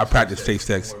 I practice safe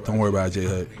sex. Don't worry about it, J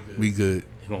Hud. We good.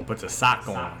 You gonna put the sock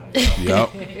on?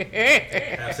 Yup.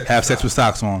 Have sex with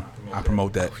socks on. I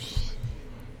promote that.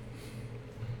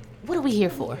 What are we here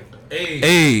for?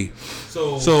 Hey,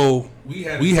 so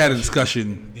we had a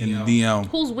discussion in the DM.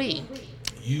 Who's we?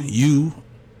 You,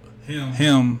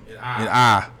 him, and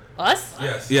I. Us?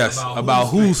 Yes, about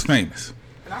who's famous.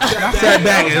 I sat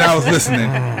back and I was listening,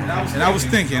 and I was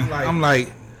thinking, I'm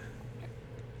like,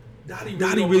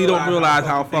 Dottie really don't realize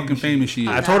how fucking famous she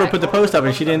I is. told her to put the post up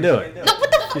and she didn't do it. No,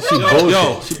 what the fuck? She bullshit.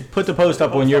 Yo. She put the post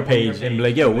up on your page and be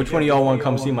like, yo, which one of y'all want to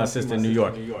come see my sister in New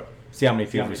York? See how many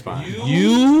people respond.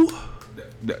 You,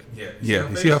 yeah,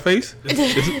 you see her face?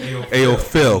 Ayo,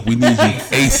 Phil, we need you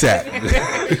ASAP.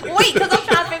 Wait, because I'm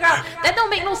trying to figure out. That don't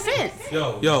make no sense.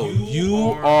 Yo, you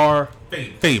are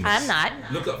famous. I'm not.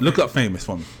 Look up famous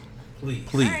for me,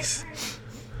 please.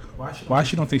 Why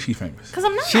she don't think she's famous? Because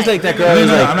I'm not. She's like that girl. No, who's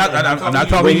no, like, I'm not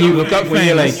talking when to you. you Look up when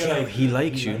you're like, famous. he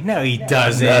likes you. No, he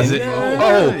doesn't. Does it?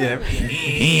 Oh,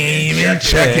 He ain't even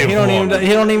checking he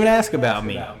don't even ask about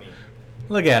me.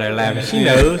 Look at her laughing. She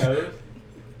knows.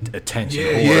 Attention.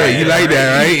 Yeah, you like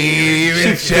that, right? He ain't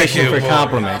even She's fishing for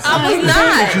compliments. I was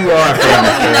not. You are famous.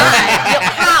 I was not. Yo,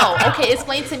 how? Okay,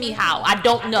 explain to me how. I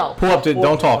don't know. Pull up to.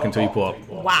 Don't talk until you pull up.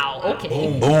 Wow.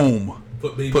 Okay. Boom.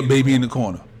 Put baby in the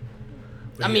corner.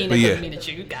 I mean, But that yeah. doesn't mean that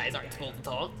you guys aren't supposed to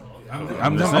talk.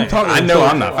 I'm talking. I know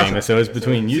I'm not famous, so it's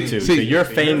between you two. So See, you're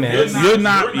famous. You're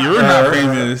not Her,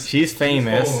 famous. She's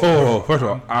famous. Oh, first of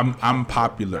all, I'm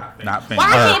popular, not famous.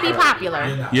 Why I can't be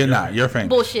popular? You're not. You're famous.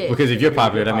 Bullshit. Because if you're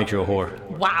popular, that makes you a whore.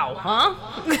 Wow,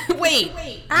 huh? Wait.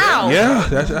 Ow. Yeah,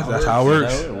 that's how it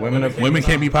works. Women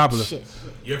can't be popular. Shit.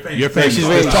 You're Hey, famous. she's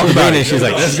Let's waiting. talk She's about waiting. it. She's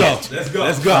like, let's go.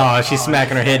 Let's go. Oh, she's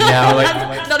smacking her head now.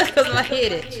 Like, No, that's because my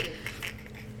head itch.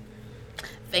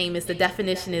 Famous. The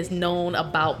definition is known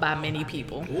about by many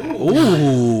people.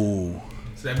 Ooh.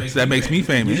 So that makes me you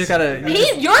famous. just gotta.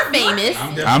 You're famous.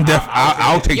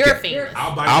 I'll take You're that. famous.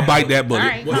 I'll bite that bullet.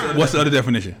 Alright. What's the other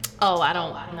definition? Oh, I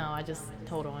don't know. I just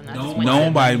hold on. I just went Known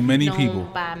to- by many known people.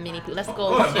 by many people. Let's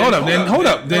go. Hold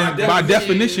up. Then by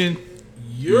definition,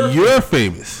 you're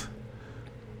famous.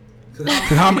 'Cause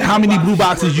how many blue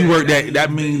boxes you work?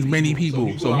 That means many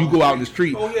people. So you go out in the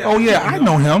street. Oh yeah, I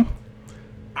know him.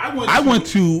 I went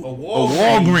to a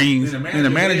Walgreens and the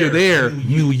manager there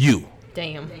knew you.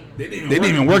 Damn. They didn't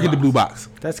even work at the blue box.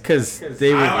 That's because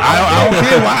they were. I don't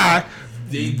care why.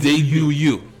 They knew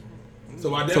you. So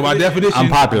by definition, I'm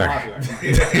popular. I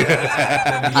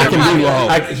can be a hoe.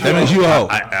 That means you a hoe.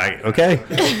 Okay.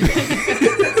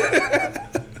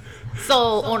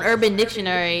 So on Urban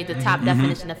Dictionary, the top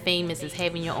definition of famous is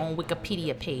having your own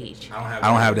Wikipedia page. I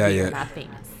don't have that You're yet. not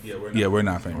famous. Yeah, we're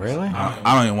not famous. Really?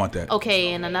 I don't even want that.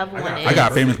 Okay, and another one is I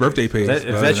got a famous birthday page. Is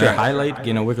but that your other highlight?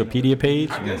 Getting a Wikipedia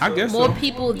page? I guess more so.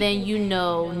 people than you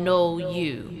know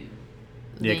you.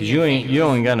 Yeah, because you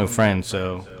ain't got no friends,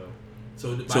 so.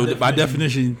 So by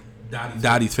definition,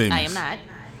 Dottie's famous. I am not.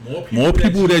 More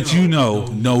people that you know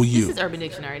This you. is Urban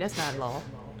Dictionary. That's not law.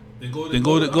 Then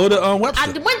go to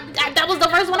Webster. That was the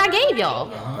first one I gave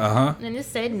y'all. Uh-huh. And it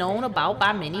said known about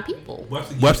by many people.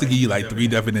 Webster give you like 3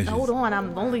 definitions. Hold on,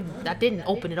 I didn't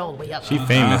open it all the way up. She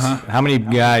famous. How many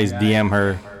guys DM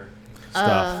her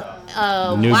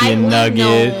stuff? Nubian widely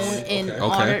Nuggets. known and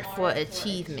honored for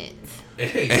achievement.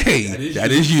 Hey,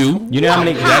 that is you. You know how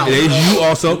many? That is you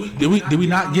also. Did we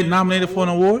not get nominated for an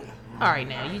award? All right,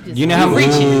 now You know how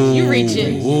reaching. You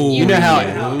reaching. You know how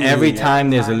every time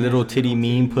there's a little titty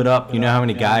meme put up, you know how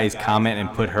many guys comment and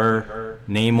put her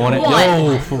name on it? What?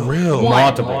 Yo, for real.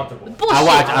 Multiple. Bullshit.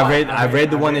 I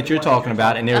read the one that you're talking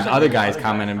about, and there's other guys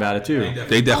commenting about it too.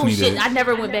 They Oh definitely shit! did. I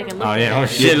never went back and looked. Oh yeah. At Oh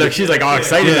shit! Look, she's like all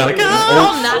excited now. Like,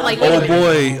 I'm not like. Oh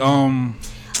boy,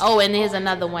 Oh, and here's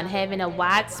another one. Having a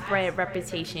widespread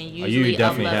reputation, usually of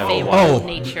definitely a have a favorable Oh,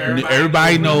 nature.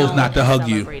 everybody knows not to hug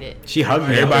you. Celebrated. She hugged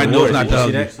me. Everybody at the knows awards. not to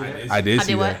hug Did you. you see that? I did I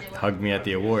see did what? that. Hugged me at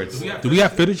the awards. Do we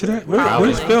have footage of that?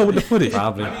 Where's Phil with the footage?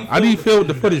 Probably. I need Phil with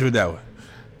the footage with that one.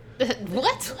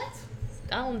 What?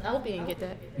 I hope he didn't get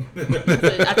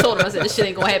that. I told him, I said, this shit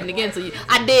ain't gonna happen again. So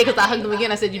I did, because I hugged him again.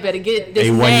 I said, you better get this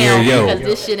Hey, 1 year, down, yo. because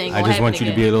this shit ain't I gonna just happen want you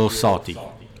to be a again. little salty.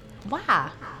 Why?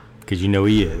 Because you know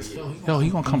he is. Yo, he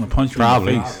gonna come and punch you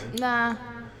Probably. in the face. Nah,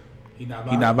 He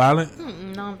not violent?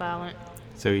 non-violent.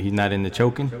 So he's not into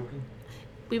choking?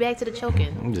 We back to the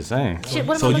choking. I'm just saying. Shit,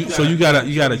 what am So I you looking so at?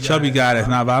 you got a chubby guy that's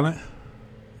not violent?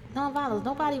 Non-violence.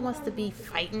 Nobody wants to be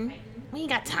fighting. We ain't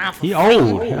got time for He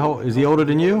fighting. old. Is he older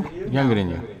than you? Younger than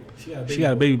you? She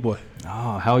got a baby boy.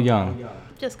 Oh, how young?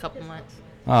 Just a couple months.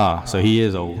 Ah, so he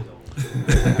is old.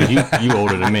 'Cause you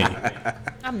older than me.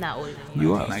 I'm not older than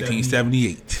You are.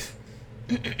 1978.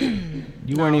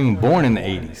 You weren't even born in the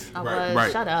 80s. I was.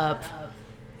 right. Shut up.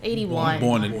 You 81. was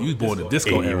born in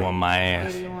disco era. 81, my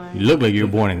ass. 81. You look like you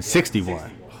were born in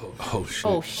 61. Oh shit.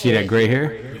 Oh See that shit. gray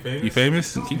hair? You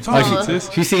famous? Keep Oh, talking,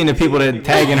 sis. she's seeing the people that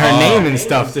tagging her name and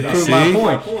stuff to prove my See?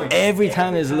 point. Every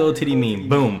time there's a little titty meme,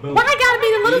 boom. Why I gotta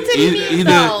be the little titty memes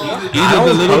though? Either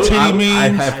the little titty I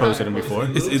memes, have posted them before.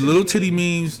 it's little titty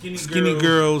memes, skinny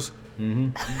girls,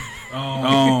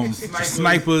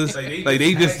 snipers. Like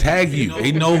they just tag you.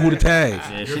 They know who to tag.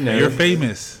 Yeah, she knows. You're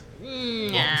famous.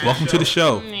 Welcome to the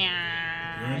show.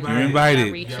 You're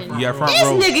invited. You got front This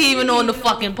row. nigga even on the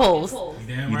fucking post.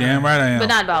 You damn right I am. But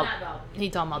not about, he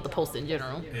talking about the post in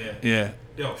general. Yeah.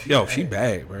 Yo, she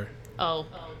bad, bro. Oh.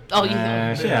 Oh, you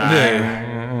know.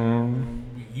 Yeah.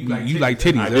 You like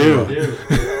titties? I that's do.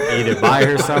 right. Either buy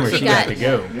her some or she got to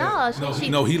go. No, she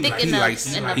No, he thick in the-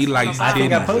 likes in the- he likes I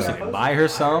think I titties. posted it. Buy her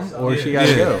some or she got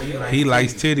to go. Yeah, he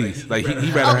likes titties. Like he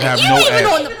Oh, rather have you no even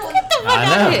on ass. the, get the fuck I out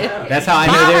know. of here. That's how I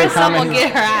Buy know they her were some or commenting.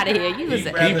 get her out of here. You was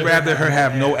He'd rather her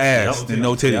have no ass than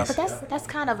no titties. But that's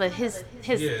kind of a his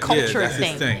Yeah, culture that's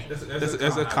thing. his thing.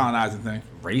 That's a colonizing thing.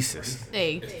 Racist.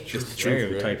 Hey, Just the truth.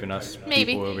 Stereotyping us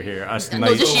Maybe. people over here. Us No,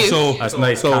 nice, just you. us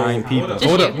nice, kind people. Just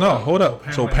Hold you. up, no, hold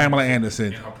up. So Pamela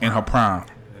Anderson in her prime.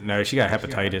 No, she got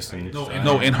hepatitis and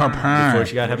No, in her prime. before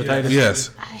she got hepatitis. Yes.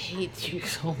 I hate you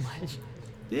so much.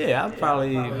 Yeah, I'd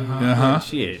probably. Uh-huh.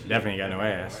 Shit, definitely got no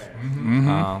ass.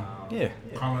 Yeah.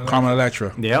 Carmen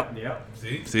Electra. Yep.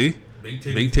 See? Big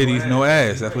titties, no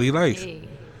ass. That's what he likes.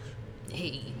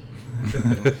 Hey.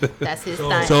 That's his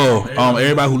thing. So,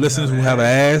 everybody who listens who have an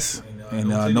ass and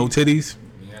no titties,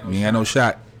 you ain't got no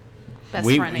shot. Best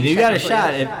We friend ain't you got a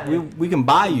checking shot. If we can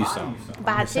buy you some. for-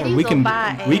 Buy titties We or can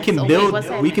buy ass? we can Oh, wait, build what's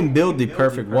we happening? can build the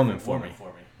perfect woman for me.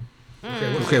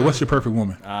 Okay, what's your perfect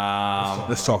woman? Um,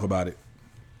 Let's talk about it.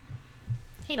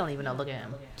 He don't even know. Look at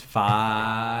him.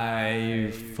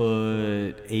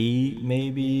 5'8"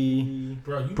 maybe.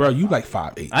 Bro, you like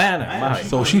 5'8". I know. My height.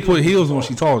 So she put heels on when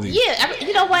she taller than you. Yeah,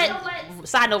 you know what?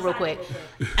 Side note, real quick.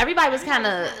 Everybody was kind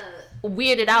of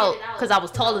weirded out because I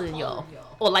was taller than y'all,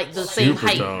 or like the same Super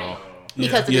height tall.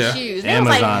 because of Yeah. the shoes.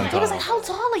 Amazon They was tall. like, "How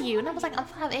tall are you?" And I was like, "I'm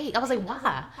 5'8". I was like,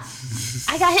 "Why?"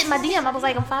 I got hit in my DM. I was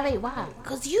like, "I'm 5'8". Why?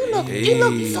 Because you look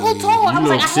so tall. I was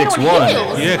look like, I had on 6'1".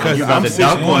 heels. Yeah, because You about I'm to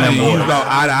dunk 6'1" on and them you boys. about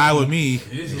eye to eye with me.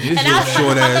 This And little I short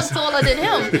look ass. taller than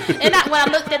him. And when I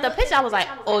looked at the picture, I was like,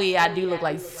 "Oh yeah, I do look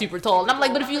like super tall." And I'm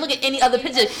like, "But if you look at any other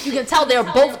picture, you can tell they're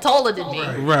both taller than me."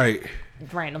 Right.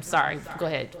 Random, sorry. Go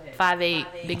ahead. 5'8",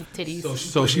 big titties.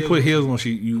 So she put heels on.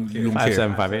 You don't care.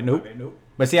 5'7", 5'8". Nope.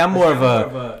 But see, I'm more of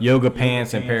a yoga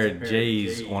pants and pair of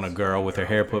J's on a girl with her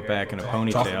hair put back in a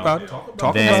ponytail. Talk about it.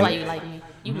 Talk Then- That's about why it. you like me.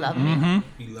 You love me.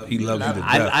 He loves you to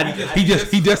I- death. I-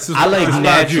 He just. I like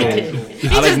described you.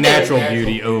 natural. I like just natural did.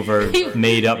 beauty over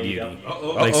made up beauty.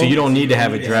 Like so, you don't need to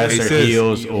have a dress Hey, or sis.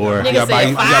 heels or. Nigga got said bite-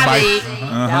 you got bite. 5'8".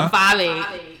 Uh-huh. I'm 5'8".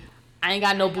 I ain't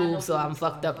got no boobs, so I'm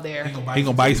fucked up there. He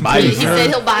gonna buy you some Buy you He titties. said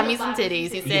he'll buy me some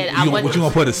titties. He said I want What you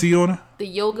gonna put a C on her? the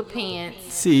yoga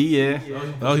pants. See, yeah.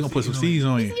 Oh, he gonna put some C's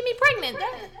on you. Get me pregnant.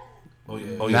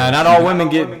 Oh, Nah, not all women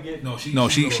get. No,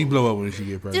 she blow up when she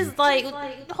get pregnant. Just like,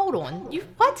 hold on. You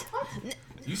what?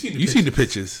 You seen the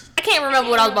pictures? I can't remember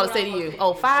what I was about to say to you.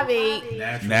 Oh,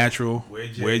 5'8". Natural.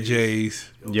 Wear J's.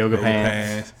 Yoga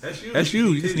pants. That's you.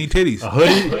 You just need titties.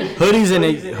 Hoodies and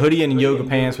a hoodie and yoga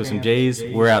pants with some J's.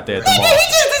 We're out there at the Nigga, mall.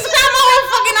 he just described my whole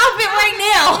fucking outfit right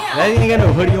now. That ain't got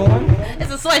no hoodie on.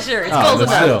 It's a sweatshirt. It's Oh, close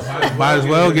but enough. still. Might as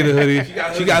well get a hoodie.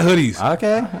 She got hoodies.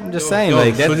 Okay, I'm just saying, Yo,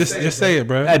 like so that's. just say it,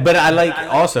 bro. But I like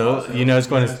also, it's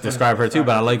going to describe her too.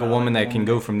 But I like a woman that can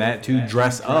go from that to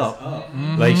dress up.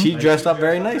 Like she dressed up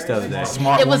very nice the other day.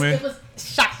 Smart It was woman.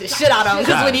 shocked the shit out of him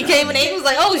because when he came in, he was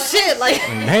like, "Oh shit!" Like,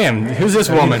 damn, who's this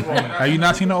woman? Have you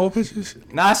not seen the old pictures?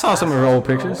 Nah, I saw some of her old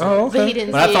pictures. Oh, but he okay.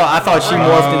 didn't. But see I thought she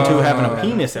morphed into Oh. having a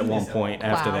penis at one point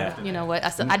after wow. that. You know what?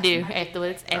 I do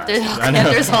afterwards. After I know.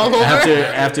 after it's all over.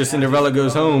 After Cinderella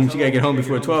goes home, she gotta get home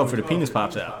before 12 for the penis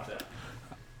pops out.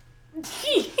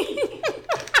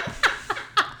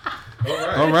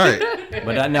 All right.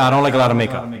 But no, I don't like a lot of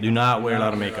makeup. Do not wear a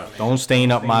lot of makeup. Don't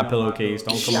stain up my pillowcase.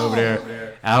 Don't come over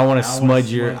there. I don't want to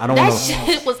smudge your. I don't That want to.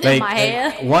 shit was in my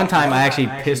hair. One time, I actually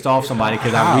pissed off somebody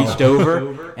because I reached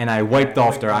over and I wiped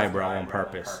off their eyebrow on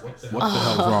purpose, What the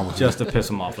hell is wrong with you? just to piss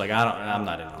them off. Like I'm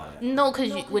not in on it. No,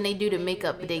 because when they do the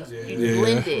makeup, you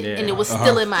blend it, Yeah. and it was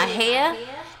still in my hair.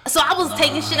 So I was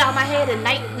taking shit out of my hair the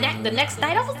next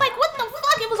night. I was like, what the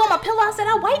fuck? It was on my pillow. I said,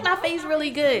 I wiped my face really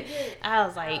good. I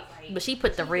was like, but she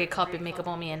put the red carpet makeup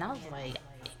on me, and I was like,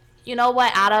 you know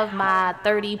what? Out of my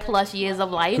 30 plus years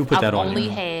of life, Who put I've that on only you?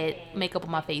 had makeup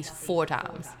on my face 4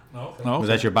 times. No. Was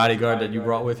that your bodyguard that you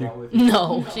brought with you?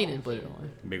 No, she didn't put it on.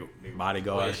 Big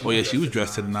bodyguard. Oh yeah, she was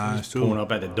dressed to the nines too. Pulling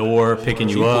up at the door, picking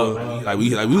you up. Like we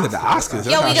was at the Oscars. That's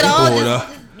Yo, how we she got all pulled up.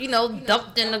 this,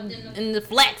 dumped in the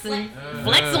flex and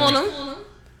flex on them.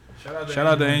 Shout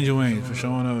out to Angel Wayne for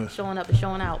showing us. Showing up and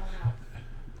showing out.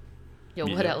 Yo,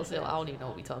 what else? Yo, I don't even know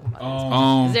what we talking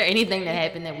about. Is there anything that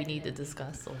happened that we need to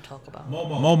discuss or talk about?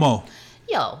 Momo.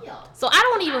 Yo, so I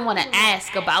don't even want to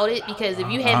ask about it because if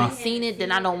you haven't seen it,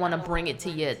 then I don't want to bring it to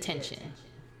your attention.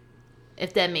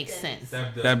 If that makes sense.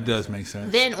 That does make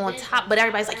sense. Then on top, but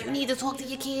everybody's like, you need to talk to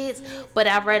your kids. But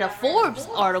I read a Forbes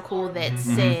article that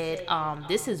said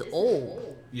this is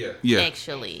old, Yeah.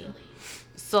 actually.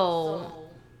 So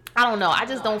I don't know. I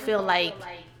just don't feel like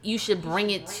you should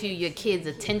bring it to your kids'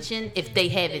 attention if they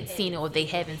haven't seen it or they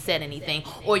haven't said anything,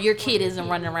 or your kid isn't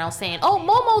running around saying, "Oh,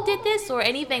 Momo did this" or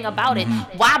anything about it.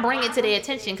 Why bring it to their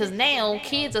attention? Because now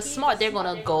kids are smart; they're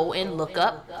gonna go and look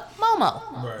up Momo.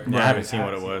 Yeah, I haven't seen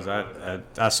what it was.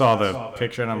 I saw the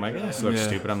picture and I'm like, this looks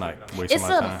stupid. I'm not wasting my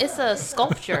time. It's a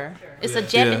sculpture. It's a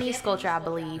Japanese sculpture, I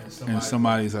believe. And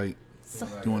somebody's like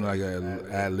doing like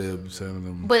ad libs and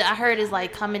them. But I heard it's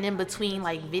like coming in between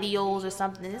like videos or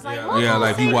something. It's like Momo Yeah,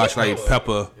 like if you said watch this. like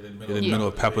Peppa in the middle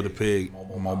of Peppa the Pig,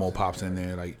 Momo pops in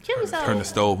there like Kill yourself. turn the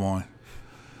stove on.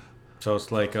 So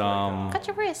it's like Cut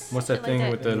your wrist. what's that shit thing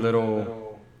like with the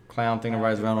little clown thing that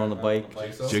rides around on the bike?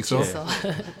 Jigsaw? So,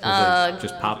 It's like,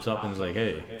 just pops up and is like,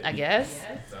 hey. I guess.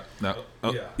 No. Oh,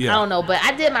 I yeah. don't know, but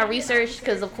I did my research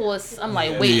because, of course, I'm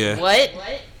like, wait, Yeah. what?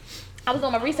 I was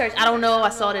doing my research. I don't know. I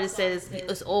saw that it says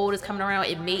it's old, it's coming around.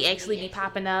 It may actually be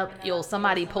popping up. Yo,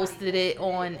 somebody posted it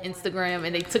on Instagram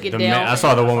and they took it down. I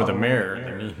saw the one with the mirror.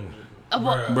 I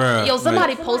mean, Bruh, Yo,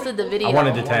 somebody like, posted the video. I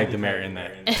wanted to tag the mirror in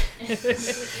that.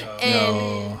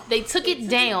 And they took it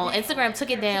down. Instagram took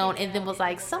it down and then was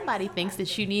like, somebody thinks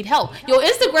that you need help. Yo,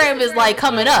 Instagram is like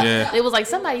coming up. Yeah. It was like,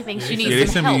 somebody thinks you need yeah, they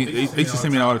some send help. me. They used to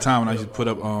send me all the time when I used to put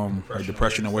up like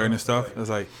depression awareness stuff. It's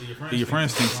like, hey, your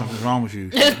friends think something's wrong with you. You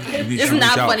need It's to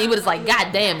not reach out. funny, but it's like,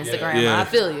 goddamn, Instagram. Yeah. I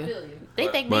feel you. They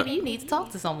think But- maybe you need to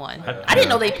talk to someone. I didn't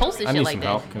know they posted I shit need like some that.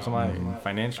 help. Can somebody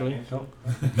financially help?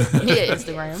 Yeah,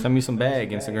 Instagram. Send me some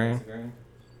bag, Instagram.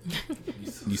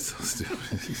 You so stupid.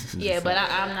 Yeah, but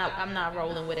I'm not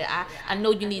rolling with it. I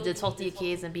know you need to talk to your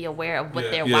kids and be aware of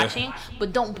what they're Yeah. watching,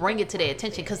 but don't bring it to their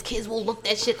attention because kids will look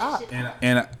that shit up.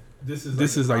 And this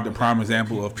is like the prime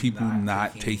example of people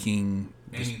not taking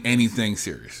just anything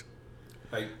serious.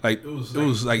 Like it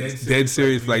was like dead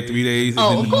serious for like 3 days, and Oh,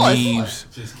 then of the course. memes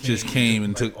just came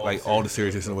and took like all the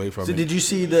seriousness away from So it. did you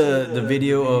see the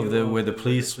video of where the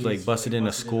police like busted in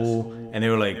a school and they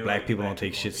were like, black people don't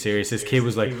take shit serious. This kid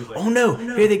was like, oh no,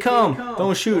 here they come,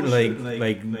 don't shoot, and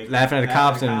like laughing at the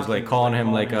cops and was like calling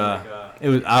him like it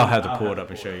was. I'll have to pull it up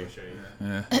and show you.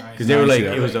 Yeah. Because they were like,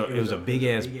 it was a big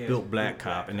ass built black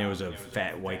cop and there was a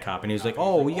fat white cop and he was like,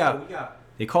 oh,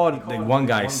 they called like one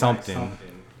guy something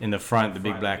in the front, the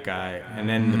big black guy, and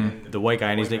then the white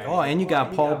guy, and he's like, oh, and you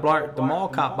got Paul Blart, the mall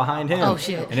cop, behind him. Oh,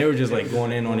 shit. And they were just like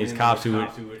going in on these cops who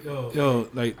would. Yo,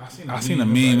 like I seen a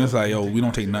meme. It's like, yo, we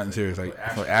don't take nothing serious. Like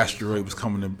if an asteroid was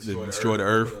coming to destroy the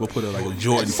Earth, we'll put like a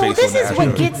Jordan So face this on the is asteroid.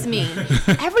 what gets me.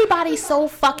 Everybody's so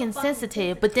fucking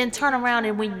sensitive, but then turn around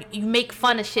and when you make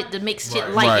fun of shit to make shit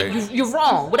light, Right. you're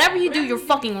wrong. Whatever you do, you're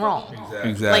fucking wrong.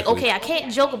 Exactly. Like, okay, I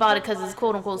can't joke about it because it's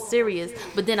quote unquote serious,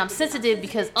 but then I'm sensitive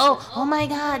because oh my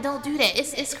god, don't do that.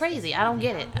 It's crazy. I don't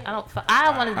get it. I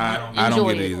want to I enjoy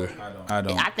don't get it it. either. I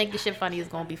don't. I think the shit funny is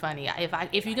gonna be funny.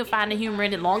 If you can find the humor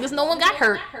in it, long as no one got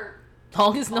hurt,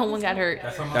 Long as no one got hurt.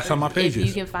 That's how my page If is.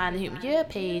 you can find him, your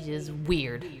page is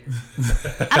weird.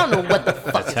 I don't know what the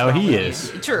fuck. That's how he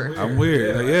is. True. I'm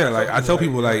weird. Like, yeah, like I tell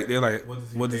people, like they're like,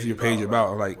 "What is your page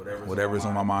about?" I'm like, whatever's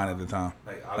on my mind at the time.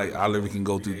 Like I literally can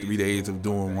go through 3 days of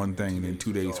doing one thing and then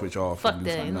 2 days switch off. Fuck and do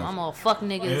that. something else. I'm all fuck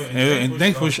niggas. And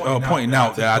thanks for pointing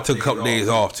out that I took a couple days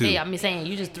off too. Hey, I'm saying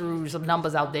you just threw some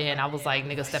numbers out there, and I was like,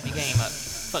 nigga, step your game up.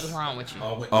 Fuck is wrong with you?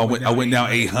 I went down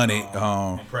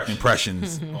 800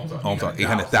 impressions. I'm sorry,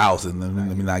 800,000.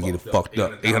 Let me not get it fucked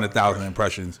up. 800,000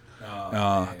 impressions.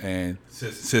 And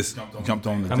sis jumped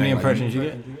on the How many thing, impressions you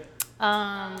get?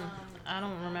 I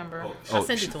don't remember. I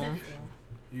sent it to him.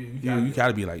 You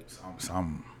gotta be like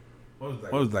some.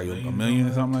 What was it, like a million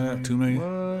or something like that? 2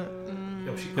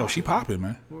 million? Yo, she popping,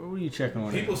 man. What were you checking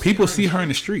on? People see her in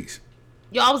the streets.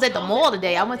 Yo, I was at the mall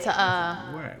today. I went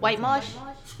to White Marsh.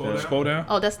 Scroll down.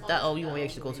 Oh, that's that. Oh, you want to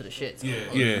actually go to the shits?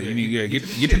 Yeah, you need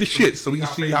get to the shit so we can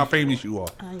see how famous you are.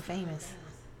 I'm famous.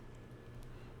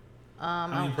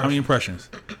 How many impressions?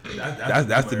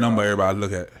 That's the number everybody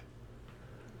look at.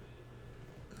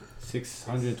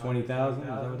 620,000. Is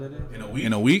that what that is?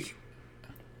 In a week?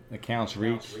 Accounts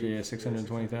reached,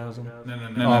 620,000.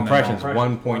 No, Impressions,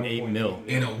 1.8 mil.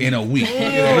 In a week. Look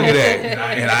at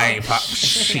that. And I ain't pop.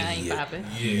 Shit. I ain't popping.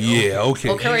 Yeah,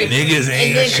 okay. Curry- Niggas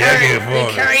And then ain't checking Curry, for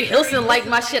me. Curry Hilson liked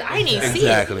my shit. I didn't even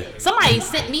Exactly. see it. Somebody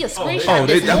sent me a screenshot. Oh,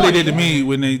 this that's what they morning. did to me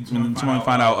when someone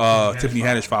found out Tiffany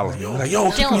Haddish follows me. I was like,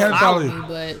 yo, She Tiffany don't Haddish follow follows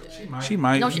me, me. but She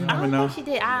might. no, You I never don't know. think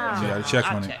she did. I You gotta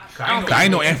check on it. I don't I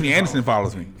know Anthony Anderson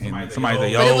follows me. And somebody's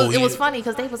like, yo. But it was funny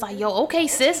because they was like, yo, okay,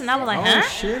 sis. And I was like, Oh huh?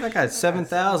 shit, I got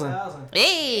 7,000.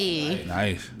 Hey.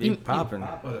 Nice. Be popping.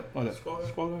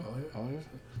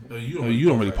 You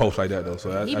don't really post like that, though. So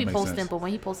that He be makes posting, sense. but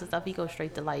when he posts stuff, he goes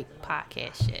straight to like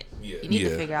podcast shit. You need to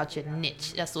Yeah. figure out your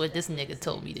niche. That's what this nigga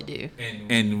told me to do.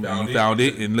 And you found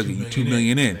it, and look at you, 2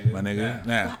 million in, my nigga.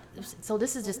 Now, So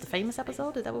this is just the famous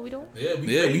episode? Is that what we doing? yeah,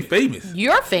 we famous.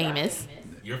 You're famous.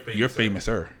 You're famous,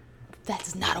 sir.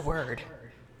 That's not a word.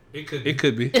 It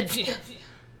could be.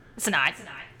 It's not.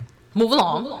 Move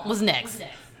along. What's next?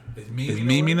 Is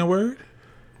me mean a word?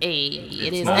 Hey,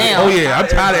 it is now. Oh yeah, I'm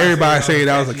tired of everybody saying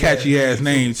that was a catchy ass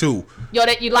name too. Yo,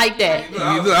 that you like that?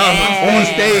 I'm on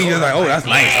stage, it's like, oh, that's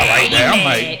nice. I like that. I'm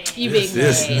like, you big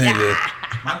this mad.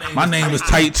 nigga. My name was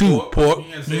tight too, Pork.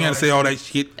 You gotta say all that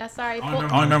shit. That's alright. I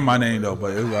don't remember my name though,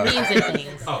 but it was like, Memes and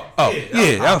things. oh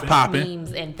yeah, that was popping.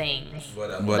 Memes and things.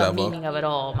 The Whatever. meaning of it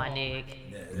all, my nigga.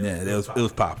 Yeah, it was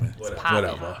popping. Poppin'.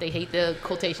 Whatever. They hate the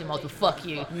quotation marks, but fuck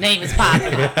you. Name is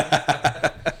popping.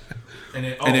 And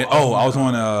then I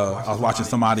was watching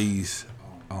somebody's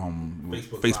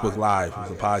Facebook Live. It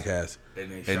was a podcast,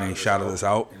 and they shouted us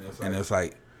out, and it was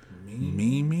like,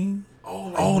 meme?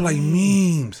 Oh, like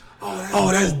memes. Oh,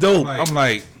 that's dope. I'm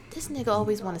like, This nigga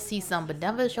always want to see something, but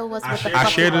never show us what the fuck. I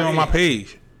shared it on my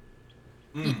page,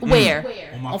 Where?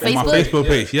 On on Facebook? my Facebook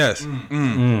page. Yes.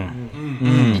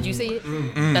 Did you see it?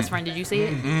 Best friend, did you see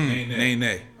it?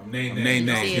 Nay.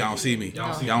 Y'all don't see me.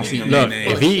 Y'all don't see me. Look, Nay.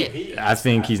 if I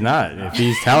think he's not. If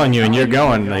he's telling you and you're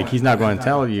going, like, he's not going to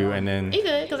tell you, and then. He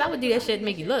good, because I would do that shit and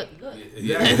make you look.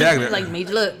 Yeah, exactly. Like, made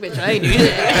you look, bitch. I ain't do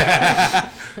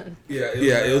that.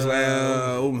 Yeah, it was like,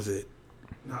 what was it?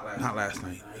 Not last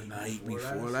night. Night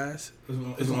before last.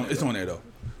 It's on there though.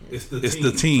 It's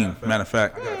the team. Matter of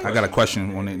fact, I got a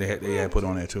question on it. They had put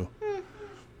on there too.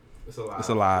 It's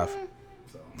alive.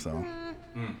 So.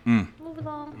 Move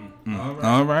along.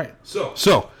 All right.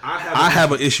 So I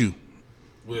have an issue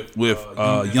with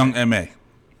Young M.A.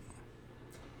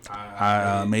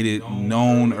 I made it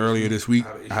known earlier this week.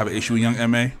 I have an issue with Young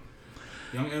M.A.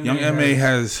 Young M.A.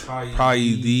 has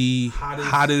probably the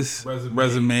hottest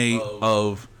resume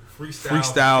of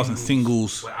freestyles and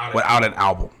singles without an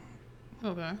album.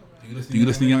 Okay. Do you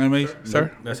listen to Young M.A.,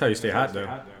 sir? That's how you stay hot,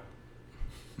 though.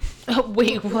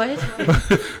 Wait, what?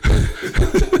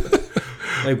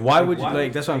 Like, why would you,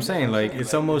 like, that's what I'm saying. Like,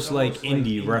 it's almost like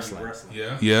indie wrestling.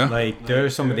 Yeah. Like,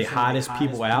 there's some of the hottest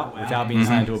people out without being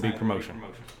signed to a big promotion.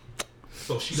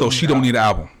 So she don't need an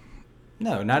album.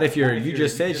 No, not if you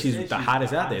just said she's the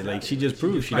hottest out there. Like, she just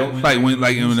proved she don't. Like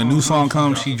when a new song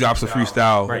comes, she drops a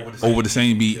freestyle Right. over the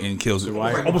same beat and kills it.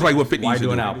 Why- Almost like what 50 Why used to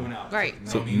do an do. album? Right.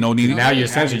 So no need. Now you're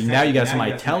censored. Now you got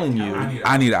somebody telling you.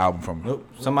 I need an album from her. Nope.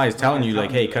 Somebody's telling you,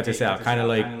 like, hey, cut this out. Kind of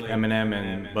like Eminem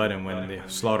and Budden when the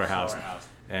Slaughterhouse.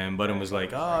 And Budden was like,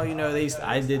 oh, you know,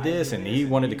 I did this, and he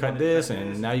wanted to cut this,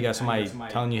 and now you got somebody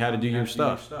telling you how to do your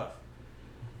stuff.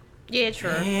 Yeah, true.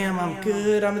 Damn, I'm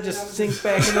good. I'm gonna just sink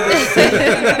back into this.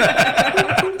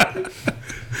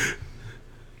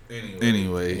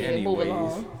 Anyway, Move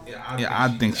along. yeah, I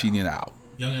think she need an album.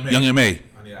 Young M.A.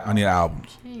 I need an album.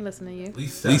 He ain't listen to you. At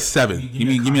least 7. Give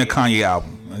me a Kanye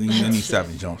album. I need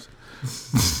 7, Jones.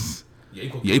 Yeah,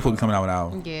 he probably coming out with an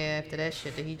album. Yeah, after that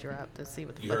shit that he dropped, let's see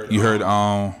what the fuck. You heard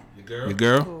your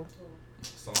girl?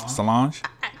 Solange?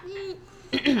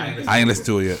 I ain't listened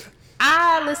to it yet.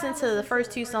 I listened to the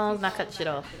first 2 songs and I cut shit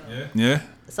off. Yeah?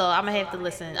 So I'm gonna have to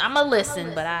listen. I'm gonna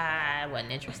listen, but I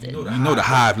wasn't interested. You know the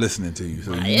Hive listening to you,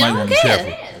 so you might I want don't to be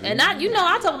careful. care. And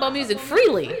I talk about music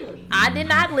freely. I did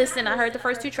not listen. I heard the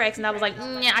first 2 tracks and I was like,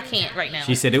 yeah, I can't right now.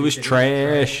 She said it was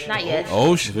trash. Not yet.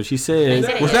 Oh, That's what she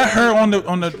said. was that her on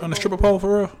the stripper pole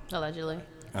for real? Allegedly.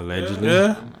 Allegedly.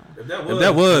 Yeah. If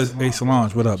that was A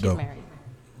Solange, what up, She's though? married.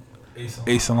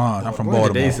 A Solange. I'm from We're in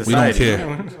Baltimore. today's We don't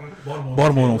society. care.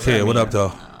 Baltimore don't care. What up,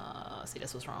 though? See,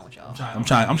 that's what's wrong with y'all. I'm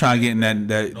trying to get in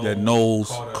that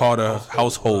Knowles Carter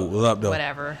household. What up, though?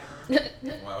 Whatever.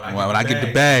 When I get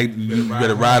the bag, you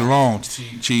better ride along,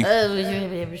 Chief.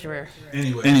 Sure.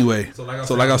 Anyway, so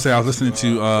like I said, I was listening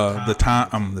to the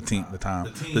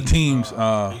team's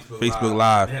Facebook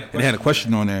Live, and they had a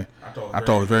question on there. I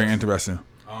thought it was very interesting.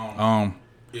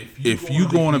 If you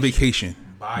go on a vacation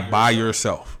by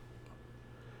yourself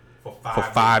for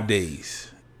 5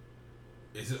 days,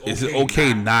 is it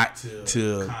okay not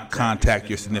to contact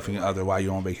your significant other while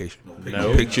you're on vacation?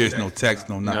 No pictures, no text,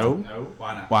 no nothing. No.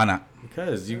 Why not?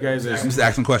 Because you guys are I'm just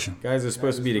asking a question. guys are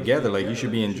supposed to be together. Like you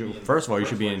should be first of all, you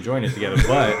should be enjoying it together.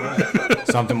 But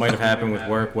something might have happened with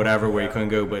work, whatever, where you couldn't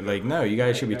go. But like, no, you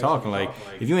guys should be talking. Like,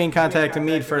 if you ain't contacting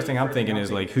me, the first thing I'm thinking is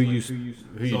like, who you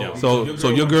know. So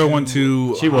your girl went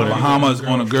to Bahamas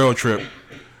on a girl trip.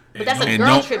 But that's a And girl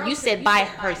don't- trip. You said by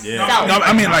herself. No,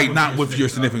 I mean like not with your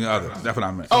significant other. That's what I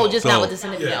meant. Oh, just So- not with the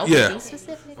significant. Okay, yeah. be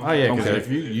specific. Oh yeah, because Okay.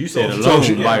 if you said alone So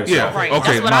she, by yourself. yeah, Right,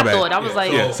 okay, that's what my I bad. thought. I was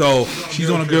like, Yeah, so she's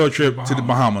on a girl trip to the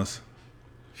Bahamas.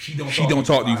 She don't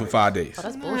talk to you for 5 days. oh,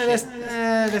 that's Eh, bullshit.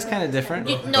 that's kind of different.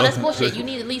 No, that's bullshit. You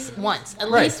need at least once. At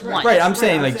least once. Right, I'm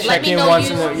saying like Let check me in know once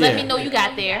you. in a Let me know you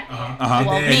got there. Uh-huh.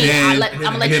 Well, and me, then, I'm gonna let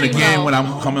and then you again know. when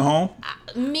I'm coming home.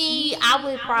 Me, I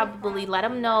would probably let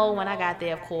them know when I got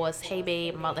there. Of course, hey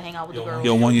babe, I'm about to hang out with the girls.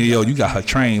 Yo, 1 year, you got her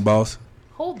trained, boss.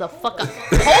 Hold the fuck up. Hold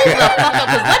the fuck up.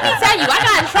 Cause let me tell you, I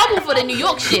got in trouble for the New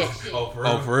York shit.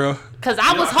 Oh, for real? Cause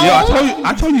I was home. Yo,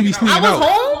 I told you be sneaking I was out.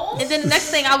 home, and then the next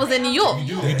thing I was in New York.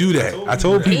 You do that. I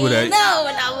told people that. No,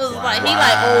 and I was like, he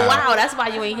like, oh wow, that's why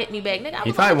you ain't hit me back, nigga. I He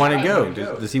was probably like, want to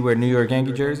go. Does he wear New York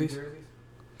Yankee jerseys?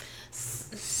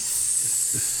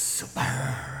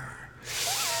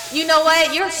 you know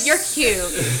what? You're cute.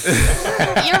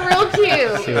 You're real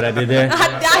cute. See what I did there? I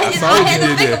had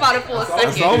to think about it for a I saw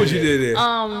second. what you did there.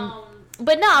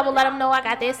 But no, I would let them know I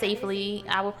got there safely.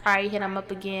 I would probably hit them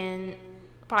up again,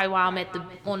 probably while I'm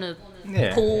on the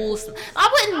Yeah. pools.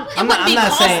 I wouldn't. It I'm wouldn't be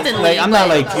not saying constantly. like I'm not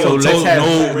but like so let's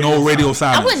have no radio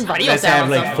silence. I wouldn't radio let's have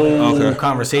silence like them. full Okay.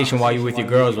 conversation while you're with your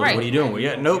girls. Like, Right. what are you doing? Well,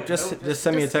 yeah, nope. Just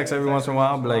send me a text every once in a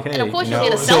while. Be like, hey, And of course you you know,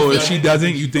 get a So selfie. if she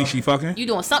doesn't, you think she fucking? You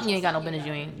doing something you ain't got no business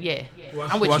doing. Yeah,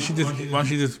 I'm with Why you.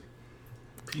 she just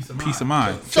peace of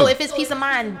mind? So if it's peace of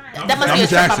mind, that must I'm be a just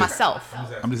trip by asking. myself.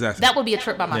 I'm just asking. That would be a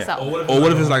trip by myself. Or what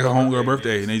if it's like a homegirl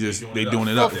birthday and they doing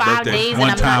it up For 5 birthday days and one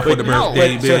I'm time not- for the no.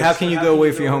 birthday. But, so bitch. how can you go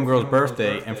away for your homegirl's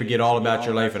birthday and forget all about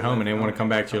your life at home and then want to come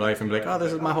back to your life and be like, oh,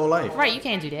 this is my whole life? Right, you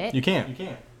can't do that. You can't.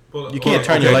 You can't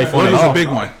turn your life What on if and it's a off. big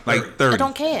one, like 30? I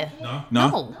don't care.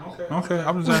 No. Okay,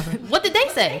 I'm just asking. What did they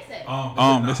say?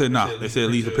 They said nah. They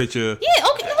said leave a picture, Yeah,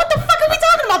 okay. What the fuck are we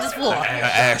talking about this for? an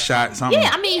ass shot, something.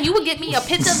 Yeah, I mean, you would get me a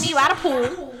picture of me by the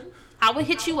pool. I would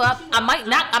hit you up. I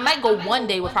might go one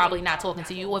day with probably not talking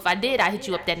to you. Or if I did, I hit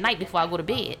you up that night before I go to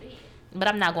bed. But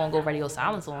I'm not gonna go radio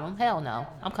silence on them. Hell no.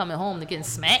 I'm coming home to getting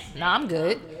smacked. Nah, I'm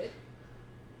good.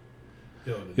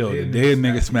 Yo, the dead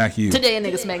nigga smack you. Today a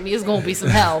nigga smack me. It's gonna be some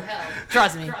hell.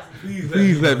 Trust me.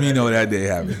 Please let me know that day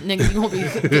happened. Nigga, you gonna be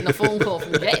getting a phone call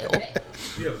from jail.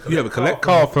 You have a collect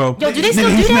call from. Yo, do they still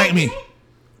nigga, he do that? smacked me.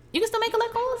 You can still make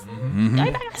collect calls?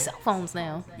 Everybody got cell phones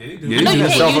now. Yeah, I know you you got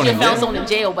can't cell use phone your in cell jail. phone in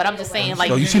jail, but I'm just saying, like,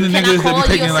 So you see the can I niggas that call be you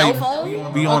taking your cell like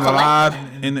phone? be or on the collect?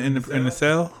 live in the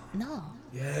cell? No.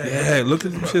 Yeah, look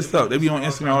at them shit stuff. They be on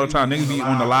Instagram all the time. Niggas be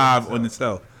on the live on the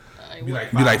cell. Be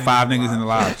like 5 niggas in the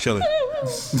live chilling.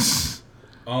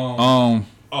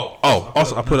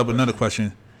 Also I put up another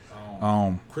question.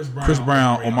 Chris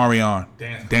Brown or Marion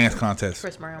dance contest.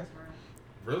 Chris Brown.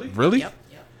 Really? Yep.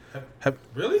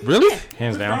 Really?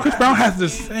 Hands down. Chris Brown has the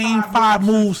same 5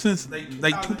 moves since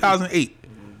like 2008.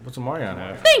 What's a Marion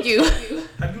have? Thank you.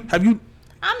 Have you?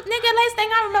 Nigga, last thing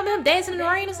I remember him dancing in the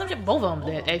rain or some shit. Both of them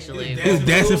did, actually. He was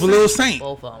dancing for Lil Saint.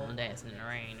 Both of them dancing in the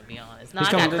rain, to be honest. No, He's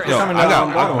I got coming- Chris. Yo, coming I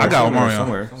down got Baltimore Omarion.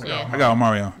 somewhere. Yeah. I got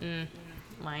Omarion.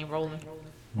 I ain't rolling.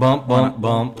 Bump, bump,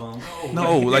 bump.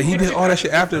 No, like he did all that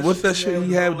shit after. What's that shit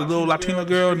he had with the little Latino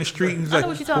girl in the street? And he's like, know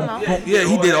what you're talking about. Yeah,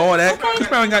 he did all that. Okay. Chris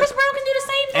Brown Can do the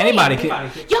same thing. Anybody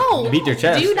can beat their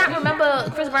chest. Do you not remember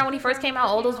Chris Brown when he first came out?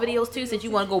 All those videos too. Since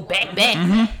you want to go back.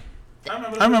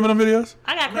 I remember them videos.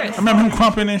 I got Chris. I remember him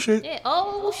crumping and shit. Yeah.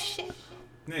 Oh shit.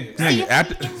 Nigga,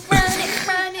 after.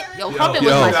 Run it. Yo, Crumpet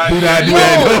was my do shit.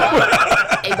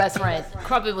 that. Hey, best friend.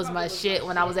 Crumpet was my shit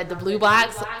when I was at the Blue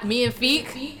Box. Me and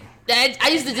Feek. I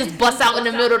used to just bust out in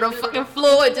the middle of the fucking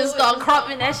floor and just start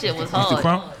crumping. That shit was hard. Used to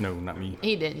crump? No, not me.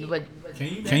 He didn't, but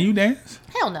Can you dance?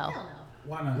 hell no.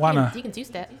 Why not? He can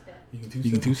two-step.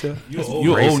 You can two-step? You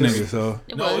old nigga, so.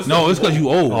 It was. No, it's because you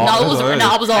old. No,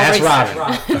 I was all Ask racist.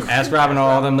 Robin. Ask Robin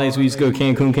all them nights we used to go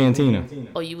Cancun Cantina.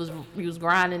 Oh, you was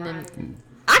grinding and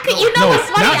I could. You know what's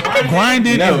funny? I could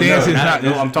Grinding and dancing.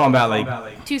 No, I'm talking about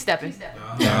like two-stepping.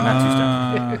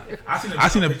 not two-step. I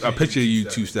seen a picture of you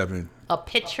two-stepping. A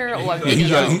picture or a He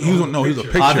video? was a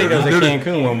picture. I think it was in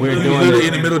Cancun when we were He was doing literally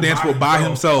in it. the middle dance floor by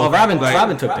himself. Oh, Robin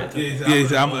Like, took that. Yeah, he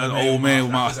said, I'm an old man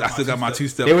with I still got my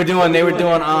two-step. They were doing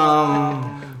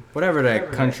whatever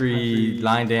that country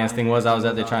line dance thing was. I was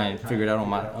out there trying to figure it out on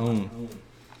my own.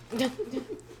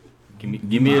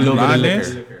 Give me a little bit of Line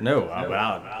liquor. dance? No,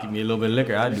 give me a little bit of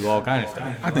liquor. I'd do all kind of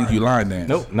stuff. I think you line dance.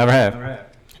 Nope, never have.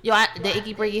 Yo, the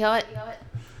Icky Breaky Heart.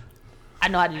 I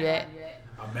know how to do that.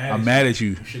 I'm mad at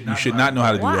you. You should not know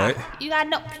how to do Why? that. You gotta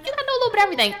know a little bit of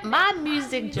everything. My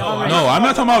music genre. No, I'm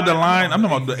not talking about the line. I'm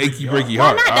talking about the achy breaky Why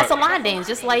heart. not? That's a line dance,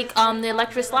 just like the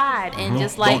electric slide, and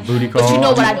just like. Don't booty But you call.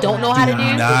 know what I don't know how to do?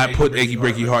 Not put achy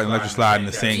breaky heart and electric slide in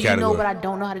the same Do you know category. what I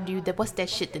don't know how to do? What's that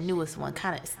shit? The newest one,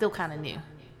 still kind of new.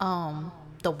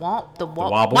 The wobble.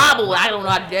 I don't know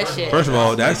how to do that shit. First of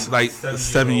all, that's like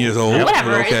 7 years old.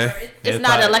 Whatever. but Okay. It's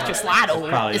not electric slide old.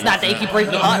 It's not the achy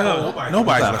breaky heart old.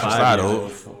 Nobody's electric slide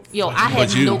old. Yo, I had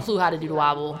But you- no clue how to do the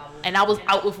wobble, and I was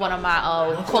out with one of my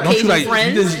Don't you Caucasian like?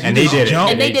 friends. And they did it.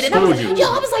 Jump. And they did it. And I was like, yo,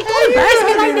 I was like, don't embarrass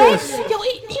me like that. Yo,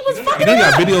 he was fucking They it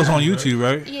got up. videos on YouTube,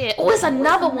 right? Yeah. Oh, it's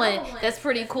another one that's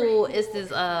pretty cool. It's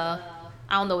this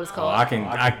I don't know what it's called.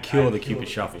 I kill the Cupid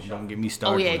Shuffle. Don't get me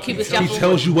started. Oh yeah, with Cupid He Shuffle.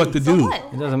 tells you what to So do. what?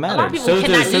 It doesn't A lot matter. of people So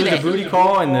cannot do the that. booty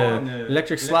call and the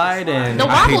electric slide and The I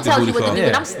wobble hate the tells you booty what to call. do, but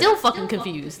Yeah. I'm still fucking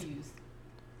confused.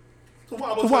 So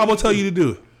what will tell you to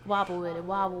do? Wobble with it,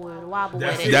 wobble with it, wobble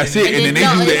with it. That's it. And then they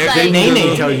no, do it's the. like-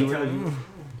 Nene tells you.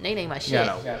 Nene my shit.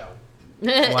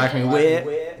 Watch me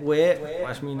wet.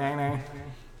 Watch me nay.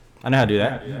 I know how to do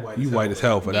that. You white as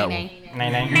hell for that one.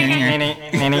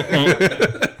 Nene.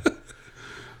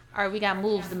 All right, we got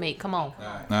moves to make. Come on.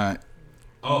 All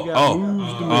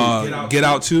right. Get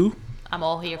Out 2. I'm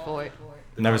all here for it.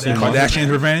 Never seen one. Kardashian's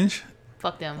Revenge.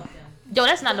 Fuck them. Yo,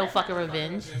 that's not no fucking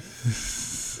revenge.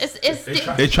 It's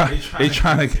They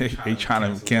trying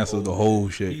to cancel the whole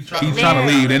shit. He's trying to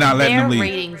leave. They're not letting their him leave.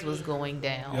 ratings was going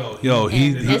down. Yo,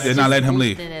 It's they're not just letting him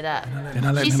leave. boosting it up. They're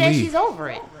not letting She him said leave. she's over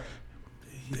it.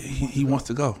 He wants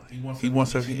to go. He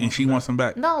wants her, and she wants him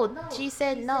back. No, she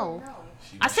said no.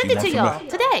 I sent it to wants him y'all back.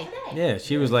 today. Yeah,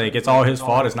 she was like, it's all his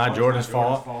fault. It's not Jordan's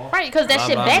fault. Right, because that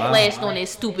shit blah, blah. backlashed on their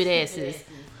stupid asses.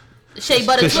 Shea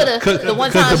Butter Twitter, the one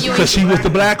time you Because she was the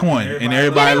black one, and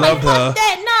everybody loved her. Fuck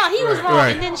that. Nah, he was wrong.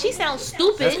 Right. And then she sounds That's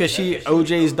stupid. because she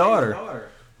OJ's daughter.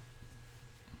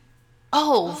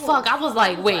 Oh, fuck. I was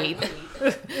like, wait.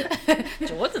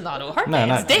 Jordan's not on her No, man's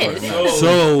not dead. Jordan.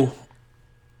 So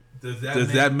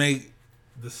does that make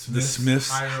the Smiths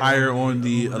higher on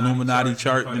the Illuminati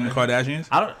chart than the Kardashians?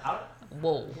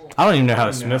 Whoa. I don't even know how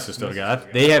the Smiths are still together.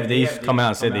 They've come out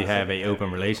and said they have a open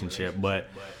relationship, but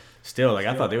still, like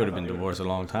I thought they would have been divorced a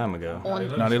long time ago.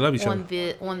 No, they love each other.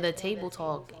 On the table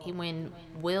talk, when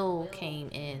Will came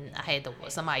in, I had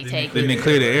somebody tag Then me. they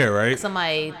clear the air, right?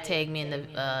 Somebody tagged me in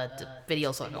the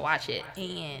video so I could watch it,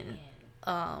 and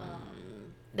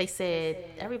they said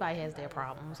everybody has their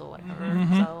problems or whatever.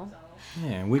 So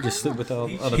Yeah, we just sleep with other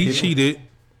people. He cheated.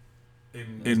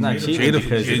 And not cheating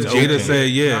because it's Jada open.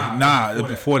 said,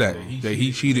 before that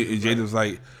he cheated, and Jada was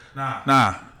like,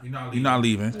 nah, you're not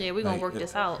leaving. yeah, we're gonna work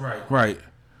this out. Right.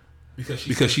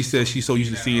 Because she said she's so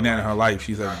used to seeing that in her life.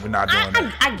 She's like, we're not doing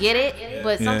that. I get it,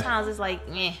 but Yeah. sometimes it's like,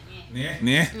 eh.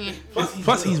 Yeah.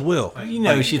 Plus, he's Will. You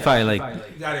know, she's probably like,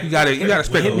 You gotta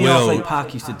respect hit me off like Will.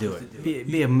 Pac used to do it.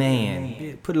 Be a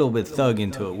man. Put a little bit of thug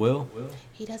into it, Will.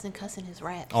 He doesn't cuss in his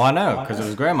raps. Oh, I know, because of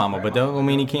his grandmama, but that don't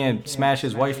mean he can't smash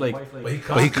his wife like.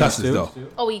 But he cusses though.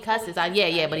 Oh, he cusses.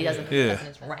 Yeah, but he doesn't Yeah. cuss in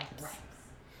his raps.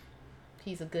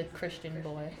 He's a good Christian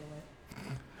boy.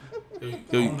 I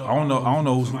don't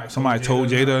know who somebody told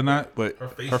Jada or not, but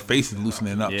her face is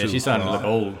loosening up Yeah, too. she's starting to look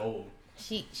old.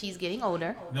 She's getting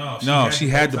older. No, she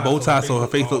had the bow tie, so her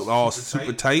face looked all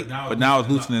super tight, but now it's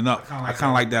loosening up. I kind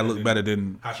of like that look better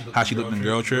than how she looked in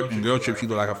Girl Trip. In Girl Trip, she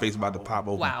looked like her face about to pop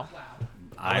open. Wow.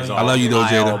 I love you though,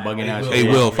 Jada. Hey,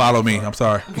 Will, follow me. I'm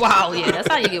sorry. Wow, yeah, that's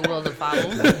how you get Will to follow.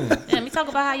 Yeah, let me talk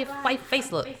about how your wife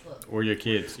face look. Or your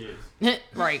kids.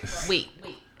 Right. Wait.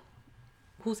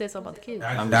 Who said something about the kids?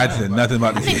 I said nothing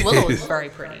about the I think kids. Willow is very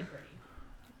pretty.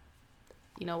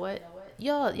 You know what?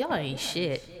 Y'all ain't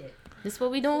shit. This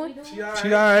what we doing? She all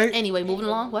right. Anyway, moving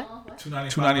along. What?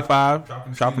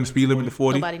 295, dropping the speed limit to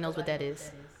 40. Nobody knows what that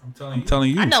is. I'm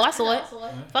telling you. I know, I saw it.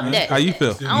 Fuck that. How you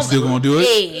feel? You still gonna do it?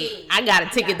 Hey, I got a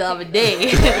ticket the other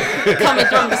day. Coming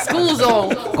from the school zone.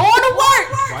 Going to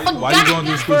work. Why you going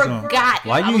to the school zone? Forgot.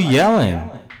 Why you yelling?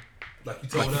 Like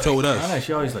you told us. I know,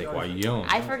 she always like, why you yelling?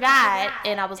 I forgot,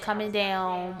 and I was coming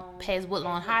down past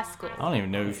Woodlawn High School. I don't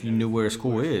even know if you knew where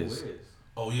school is.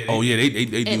 Oh yeah, they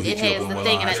do And hit it you has up the on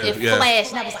thing, High and it School. Yeah. flashed,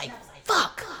 and I was like,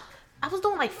 fuck. I was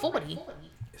doing like 40.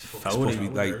 It's supposed to be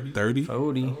like 30.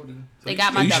 40. They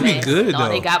got my You dumb should be ass. good, No,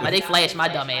 though. they flashed my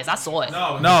dumb ass. I saw it.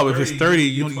 No, if it's 30,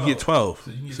 you only get 12.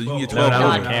 So you can get 12. No,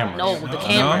 over. the camera. No, the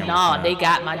camera. No, they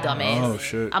got my dumb ass. Oh,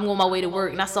 shit. I'm on my way to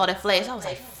work, and I saw that flash. I was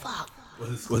like, fuck.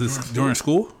 Was this during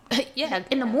school? Yeah,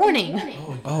 in the morning.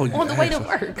 Oh, you On the way to asshole.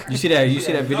 work. You see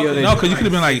that video? No, because you could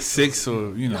have been like 6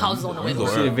 or, you know. I was on the way to You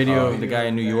work. see the video of the guy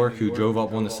in New York who drove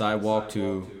up on the sidewalk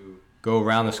to go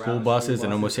around the school buses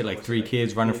and almost hit like 3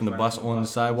 kids running from the bus on the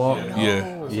sidewalk?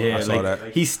 Yeah. Yeah, I saw like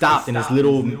that. he stopped and this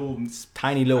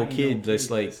tiny little kid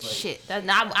just like, Shit.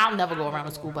 I'll never go around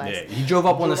a school bus. yeah, he drove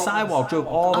up on the sidewalk, drove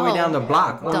all the way down the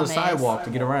block on the Dumbass. sidewalk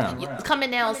to get around. Coming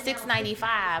down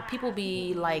 695, people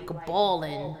be like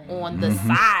balling on the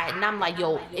side, and I'm like,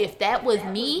 yo, if that was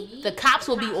me, the cops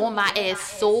would be on my ass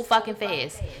so fucking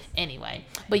fast. Anyway,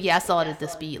 but yeah, I saw that the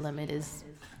speed limit is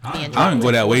being dropped. I don't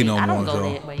go that way no I don't more, go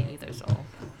though. that way either, so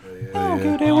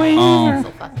Um,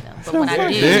 so fuck them. But when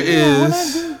I do, there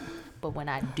is. but when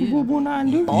I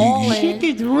do, balling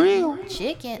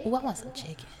chicken. Ooh, I want some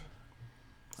chicken.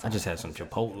 I just had some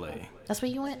Chipotle. That's where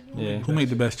you went. Yeah. Who made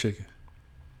the best chicken?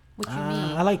 What you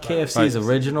mean? I like KFC's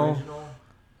original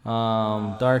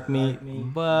dark meat,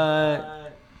 but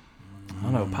I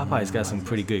don't know. Popeyes got some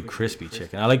pretty good crispy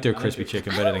chicken. I like their crispy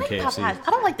chicken better than KFC. Popeyes. I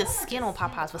don't like the skin on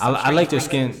Popeyes. For some I like their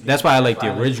strange skin. That's why I like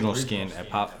the original skin at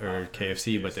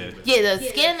KFC. But the Yeah, the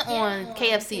skin on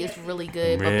KFC is really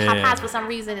good, but Yeah. Popeyes for some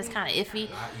reason is kind of iffy.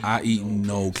 I eat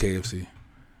no KFC.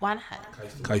 Why not?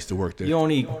 I used to work there. you don't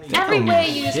eat. Everywhere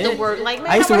you used to work, like man,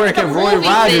 I used to work at at the Roy movie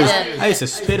Rogers. theater. I used to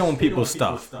spit on people's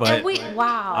stuff, but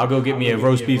Wow. I'll go get me a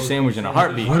roast beef sandwich in a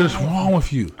heartbeat. What is wrong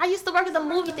with you? I used to work at the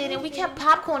movie theater, and we kept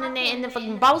popcorn in there, and if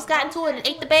a boss got into it and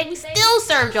ate the bag, we still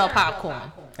served y'all popcorn.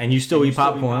 And you still eat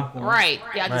popcorn. Right.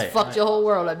 Yeah, I just Right. fucked your whole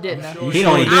world up, didn't I? He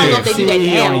don't eat I don't know if they do that KFC.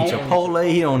 He don't now. eat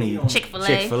Chipotle. He don't eat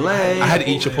Chick-fil-A. I had to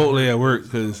eat Chipotle at work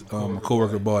because a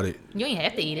coworker bought it. You ain't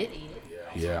have to eat it.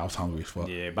 Yeah, I was hungry as fuck.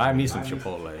 Yeah, buy me some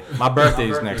Chipotle. My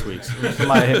birthday's next week.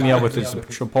 Somebody hit me up with some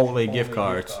Chipotle gift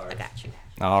cards. I got you.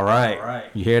 All right.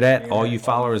 You hear that? All you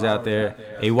followers out there.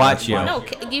 Hey, watch yo. No,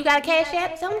 you got a cash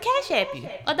app? Tell them cash app you.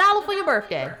 $1 for your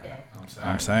birthday.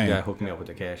 I'm You saying. gotta hook me up with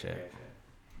the cash app.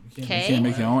 You can't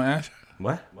make your own ash?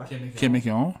 What? Can't make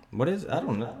your own? What is? I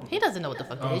don't know. He doesn't know what the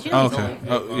fuck that is. You know he's Okay.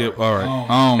 old. Oh, yeah,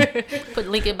 all right. Put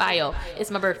link in bio.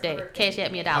 It's my birthday. Cash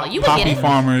at me $1. You would get Poppy it.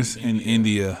 farmers in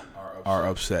India are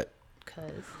upset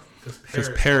because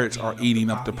parrots are eating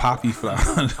up the poppy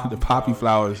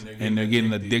flowers, and they're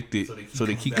getting addicted, so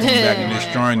they keep coming back and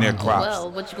destroying their crops.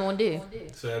 Well, what you gonna do?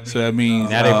 So that means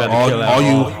Now they about to kill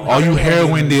out all you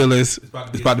heroin dealers,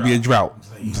 it's about to be a drought.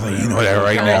 So you know that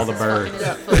right All now. the birds. Fucking it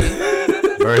up for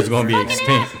you. Birds gonna be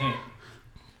extinct.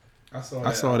 I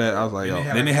saw that. I was like, yo.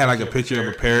 Then they had like a picture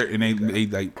of a parrot, and they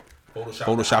like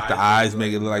photoshopped the eyes,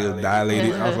 make it look like it was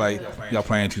dilated. I was like, y'all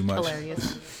playing too much.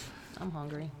 Hilarious. I'm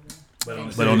hungry.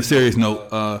 But on a serious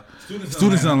note,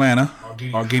 students in Atlanta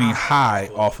are getting high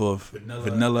off of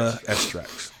vanilla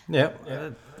extracts.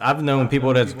 Yep. I've known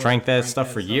people that drank that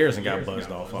stuff for years and got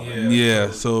buzzed off of it. Yeah,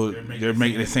 so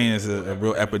they're saying it's a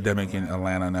real epidemic in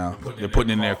Atlanta now. They're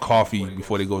putting in their coffee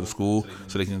before they go to school,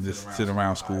 so they can just sit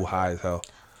around school high as hell.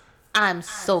 I'm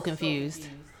so confused.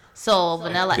 So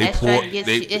vanilla They extract pour- gets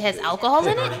they- it has alcohol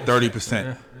in it?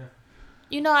 30%.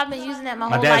 You know I've been using that my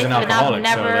My whole dad's life, an and I've alcoholic,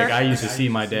 never. so like I used to see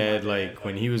my dad like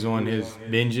when he was on his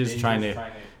binges trying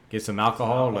to get some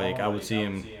alcohol. Like I would see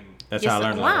him. That's how I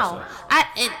learned. Wow.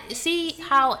 See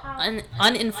how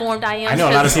uninformed I am. I know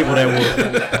a lot of people that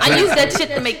will. I use that shit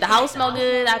to make the house smell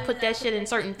good. I put that shit in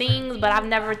certain things, but I've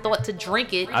never thought to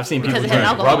drink it. I've seen people because it has drink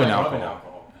alcohol. rubbing in it.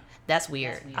 alcohol. That's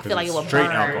weird. I feel like it will straight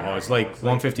burn. alcohol. It's like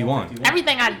 151.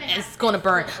 Everything is gonna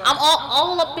burn. I'm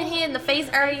all up in here in the face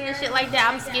area and shit like that.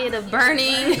 I'm scared of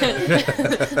burning.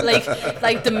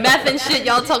 like the meth and shit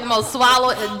y'all talking about, swallow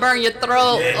it and burn your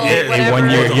throat or whatever. In 1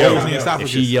 year, Yeah. if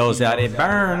she yells out, it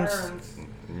burns.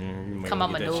 Come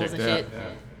out my nose and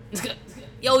shit.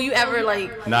 Yo, you ever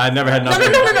like? No, I never had No.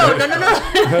 nothing.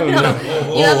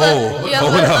 You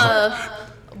ever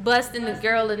busting the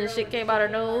girl and the shit came out her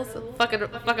nose,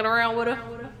 fucking around with her?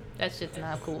 That shit's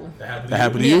not cool. That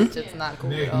happened to you? That shit's not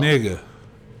cool at all. Nigga.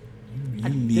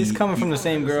 This coming from the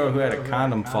same girl who had a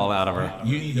condom fall out of her.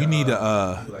 You need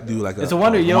to do like a. It's a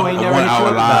wonder Yo ain't never 1 hit you hour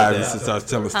up about live that. to start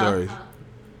telling stories.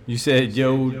 You said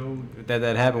Joe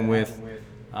that happened with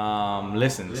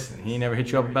listens. He never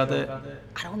hit you up about that?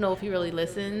 I don't know if he really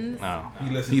listens, No.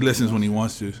 He listens when he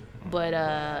wants to. but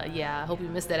yeah, I hope you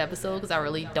missed that episode because I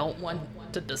really don't want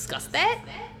to discuss that.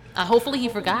 Hopefully he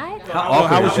forgot.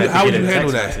 How would you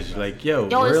handle that? Message? Like, yo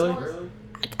Yo, really?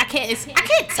 I can't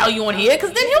tell you on here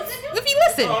because then if he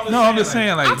listen. No, I'm just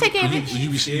saying, like, I'll take care of it.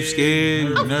 you scared,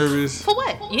 you nervous? For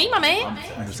what? You ain't my man.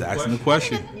 I'm just asking the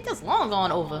question. That's long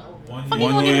gone over.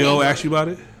 One year old asked you about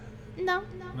it? No.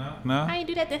 No? I ain't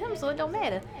do that to him, so it don't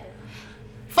matter.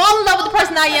 Fall in love with the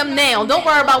person I am now. Don't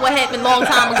worry about what happened a long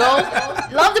time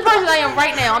ago. Love the person I am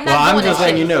right now. I'm not Well, doing I'm just that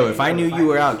letting you shit. know, if I knew you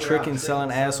were out tricking,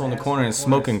 selling ass on the corner and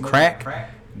smoking crack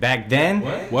back then,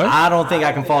 What? I don't think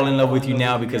I can fall in love with you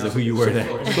now because of who you were then.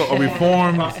 So a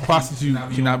reformed prostitute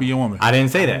cannot be your woman. I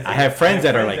didn't say that. I have friends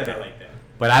that are like that.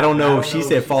 But I don't know if she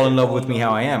said fall in love with me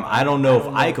how I am. I don't know if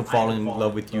I could fall in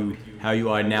love with you how you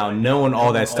are now, knowing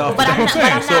all that stuff. But I'm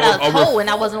not So, a hoe, and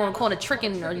I wasn't on the corner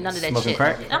tricking or none of that Smoking shit.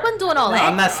 crack? I wasn't doing all No, that.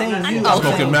 I'm not saying you. know.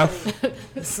 Smoking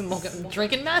meth. Smoking,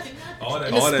 drinking meth. In all a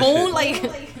that spoon, shit.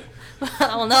 like I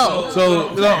don't know.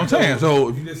 So, no, I'm saying, so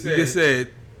if you just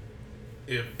said,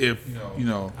 if you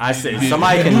know, I said you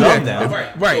somebody did can love that,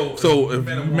 them. right? So if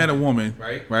you met a woman,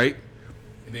 right,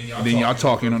 and then y'all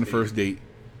talking on the first date,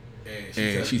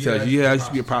 and she tells you, yeah, I used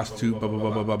to be a prostitute, blah blah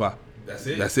blah blah blah blah.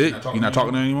 That's it. You're not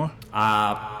talking to her anymore.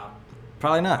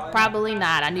 Probably not. Probably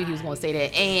not. I knew he was going to say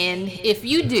that. And if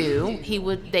you do,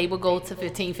 they would go to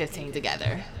 15-15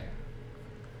 together.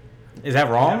 Is that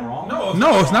wrong?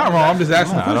 No, it's not wrong. I'm just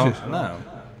asking I questions. don't know.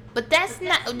 But that's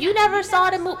not. You never saw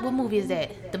the movie. What movie is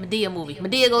that? The Medea movie.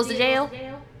 Medea goes to jail.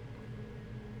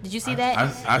 Did you see that?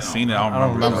 I seen it. I don't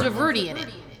It remember. was with Rudy in it.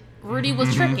 Rudy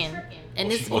was tricking. And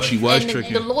this, she was and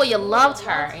tricking. The lawyer loved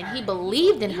her, and he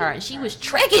believed in her, and she was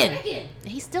tricking.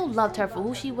 And he still loved her for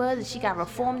who she was, and she got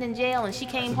reformed in jail, and she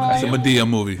came It's a home. Medea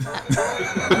movie.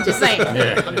 I'm just saying.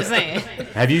 I'm just saying.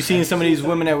 Have you seen some of these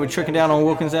women that were tricking down on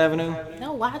Wilkins Avenue?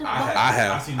 No, why do I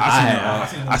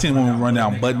have. I seen a woman run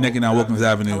down butt naked down Wilkins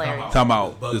Avenue, Hilarious. talking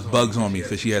about there's bugs on me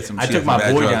because she had some. I she took had some my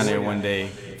bad boy drugs. down there one day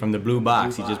from the Blue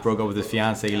Box. He just broke up with his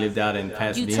fiance. He lived out in you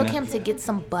Pasadena. took him to get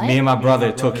some butt? Me and my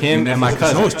brother took him and my No,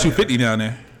 cousin. it's $2.50 down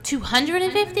there.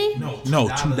 $250? No,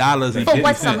 $2.50. For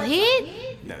what, some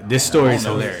hit? This story is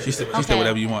hilarious. She said Okay.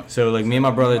 whatever you want. So like me and my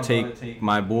brother take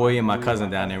my boy and my cousin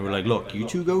down there. We're like, look, you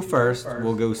two go first,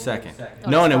 we'll go second.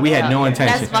 Knowing that we had no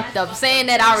intention. That's fucked up. Saying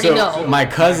that I already So know. my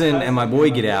cousin and my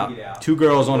boy get out. Two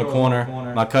girls on the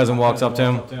corner. My cousin walks up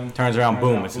to him, turns around,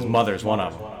 boom, it's his mother's one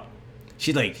of them.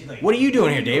 She's like, what are you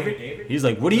doing here, David? He's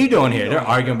like, what are you doing here? They're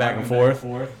arguing back and forth.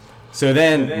 So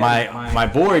then my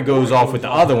boy goes off with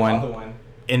the other one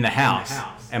in the house.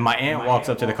 And my aunt walks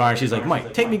up to the car and she's like,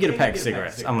 Mike, take me get a pack of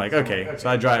cigarettes. I'm like, okay. So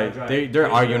I drive.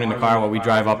 They're arguing in the car while we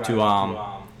drive up to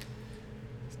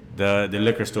the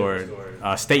liquor store,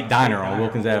 State Diner on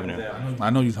Wilkins Avenue. I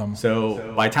know you talking.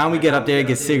 So by the time we get up there,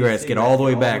 get cigarettes, get all the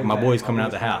way back, my boy's coming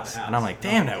out the house. And I'm like,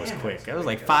 damn, that was quick. That was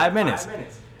like 5 minutes.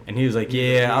 And he was like,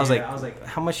 yeah. I was like,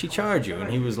 how much she charge you?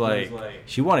 And he was like,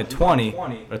 she wanted 20,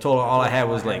 but I told her all I had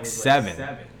was like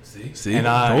 7. See,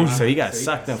 And so he got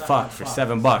sucked and fucked for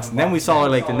 $7. And then we saw her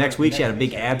like the next week. She had a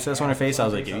big abscess on her face. I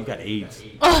was like, yo, you got AIDS.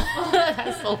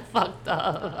 That's so fucked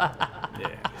up. Yeah,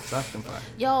 sucked and fucked.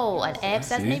 Yo, an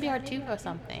abscess, maybe her tooth or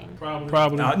something.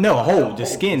 probably. No, a hole. The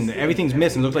skin, everything's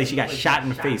missing. Looked like she got shot in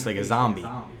the face like a zombie.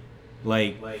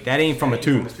 Like that ain't from a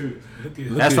tooth.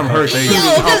 That's from her shooting.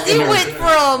 Yo, because up in you her- went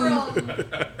from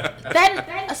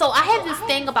that. So I had this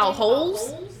thing about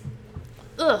holes.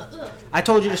 Ugh. I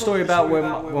told you the story about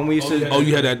when we used to. Oh,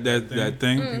 you had that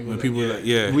thing when people were like,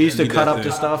 yeah. We used to you cut got up that.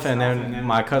 the stuff, and then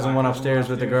my cousin went upstairs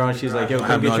with the girl, and she's like, "Yo, I come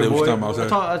have no get idea your what boy." you're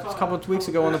talking about, I talked a couple of weeks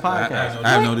ago on the I podcast.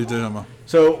 have no idea about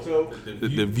So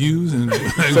the views and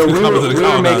So we comments of the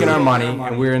were making our colonizers. money,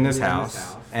 and we were in this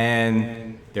house,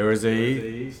 and there was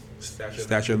a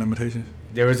Statute of limitations.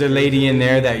 lady in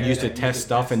there that used to test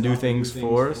stuff and do things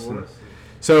for us. And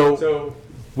so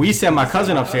we sent my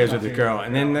cousin upstairs with the girl,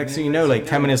 and then next thing you know, like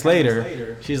 10 minutes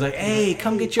later, she's like, "Hey,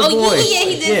 come get your boy." Yeah,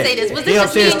 he did say this. Was this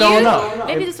upstairs just me and throwing you? up.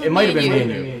 Maybe this was It might have me been and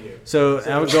me and you. So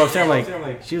I would go upstairs. I'm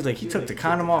like, she was like, he took the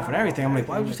condom off and everything. I'm like,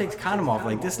 why would you take the condom off?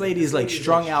 Like, this lady is like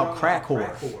strung out crack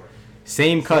whore.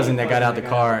 Same cousin that got out the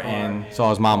car and saw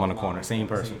his mom on the corner. Same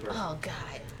person. Oh God.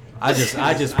 I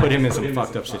just put him in some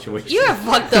fucked up situations. You're a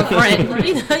fucked up friend.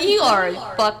 You are a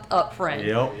fucked up friend.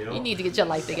 Yep. You need to get your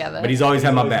life together. But he's always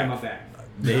had my back.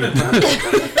 no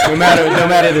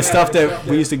matter the stuff that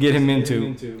we used to get him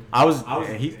into,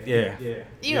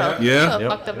 You're a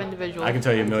fucked up individual. I can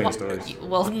tell you a million stories.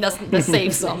 Well, let's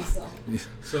save some.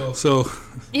 So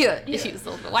Yeah.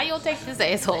 So why you don't take this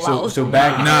asshole out? So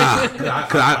back,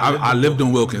 cause I lived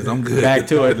in Wilkins. I'm good. back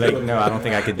to it. Like, no, I don't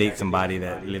think I could date somebody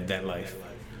that lived that life.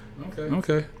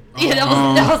 Okay. Yeah,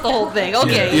 that was the whole thing.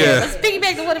 Okay, Yeah. Let's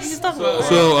piggyback to what he was talking about.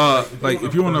 So, like,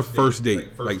 if you're on a first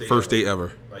date, like first date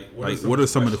ever, like, what are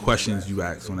some of the questions you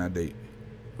ask on that date?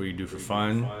 What you do for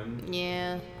fun?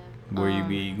 Yeah. Where you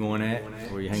be going at?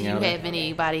 Where you Do hang you out? have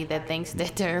anybody that thinks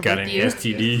that they're Got with any you?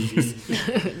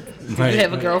 STDs? Do you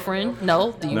have a girlfriend?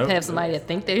 No. Do you Nope. have somebody that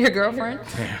think they're your girlfriend?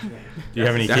 Do you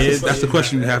have any kids? That's the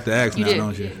question you have to ask You now, do.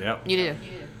 don't you? Yep. You do.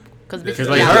 Because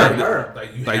like her.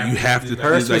 Like you have to.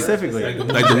 Her like- specifically.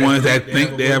 Like the ones that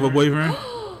think they have a boyfriend.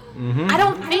 I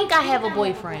don't think I have a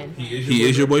boyfriend. He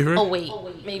is your boyfriend. Oh wait,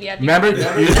 maybe I do. Remember, you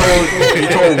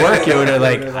told Work Yoda,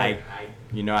 like,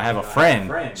 I have a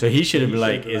friend. So he should have been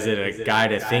like, is it a guy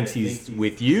that thinks he's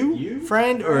with you,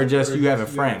 friend, or just you have a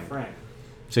friend?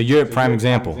 So you're a prime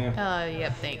example.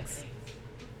 Yep. Thanks.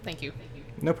 Thank you.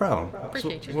 No problem.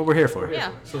 Appreciate you. What we're here for.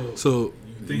 Yeah. So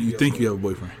you think you have a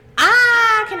boyfriend?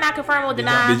 I cannot confirm or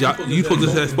deny. Did y'all? You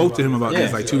supposed to have spoke to him about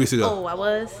this like 2 weeks ago. Oh, I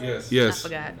was. I Yes.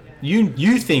 forgot.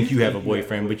 You think you have a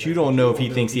boyfriend, but you don't know if he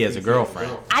thinks he has a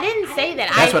girlfriend. I didn't say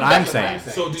that. That's what I'm saying.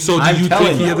 So do I'm you telling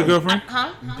think he you. has a girlfriend?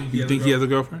 Huh? You think he has a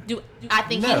girlfriend? Do I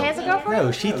think he has a girlfriend?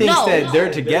 No, she thinks No. that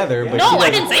they're together, but No, she I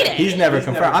didn't say that. He's never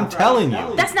confirmed. I'm telling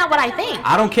you. That's not what I think.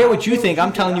 I don't care what you think.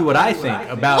 I'm telling you what I think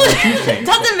about what you think.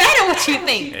 Doesn't matter what you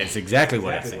think. It's exactly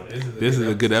what I think. This is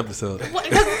a good episode.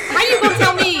 How you gonna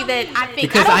tell me that I think?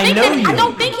 Because I know you. I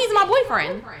don't think he's my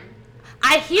boyfriend.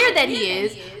 I hear that he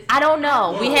is. I don't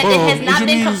know. It has what not you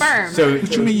been mean? confirmed. So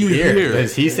What you mean you hear?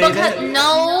 Does he say Because that?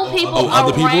 no people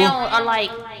other people? around are like.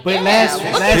 But yeah, last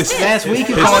look at this. last week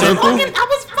you His called him. circle? I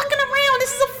was fucking around.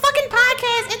 This is a fucking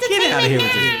podcast. Get out of here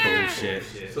with Entertainment.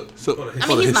 this bullshit. So I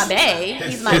mean, he's my bae.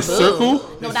 He's my his boo.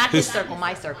 circle? No, not his circle.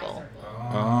 My circle.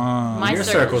 Ah. My Your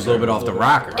circle's a little bit off the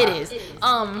rocker. It is.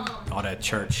 All that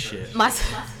church shit. My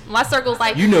circle's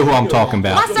like. You know who I'm talking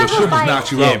My about. circle's Should've like.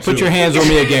 knocked you Yeah, out, put too. your hands on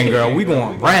me again, girl. We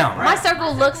going round. My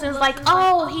circle looks and is like,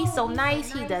 oh, he's so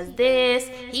nice. He does this.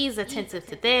 He's attentive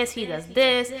to this. He does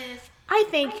this. I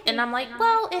think, and I'm like,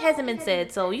 well, it hasn't been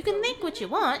said, so you can think what you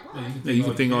want. Yeah, you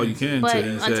can think all you can But till he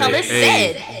until say, it's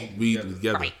hey, said. we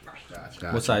together. Right.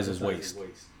 Gotcha. What size is waist?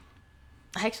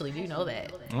 I actually do know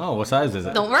that. Oh, what size is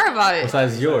it? Don't worry about What it.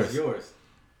 size is yours?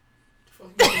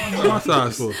 What's my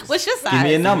size for? What's your size? Give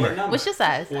me a number. What's your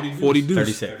size? 40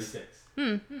 deuce. 36.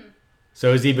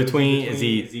 So is he between? Is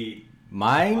he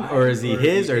mine or is he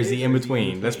his or is he in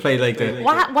between? Let's play like the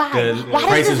Why the does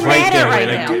Price this is Right matter game, right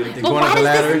like, now? going But up why the does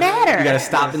ladder. this matter? You gotta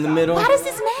stop in the middle. Why does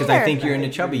this Because I matter? think you're in the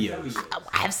chubby years.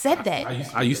 I've said that.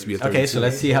 I used to be a 32. Okay, so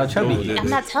let's see how chubby he I'm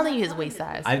is. not telling you his waist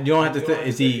size. You don't have to.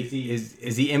 Is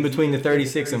he in between the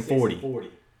 36 and 40?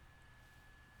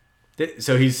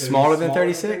 So he's smaller than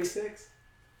 36.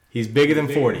 He's bigger than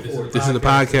 40. This is the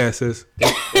podcast, sis.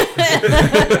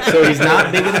 So he's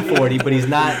not bigger than 40, but he's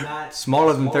not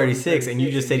smaller than 36. And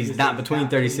you just said he's not between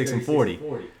 36 and 40.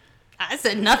 I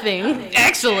said nothing,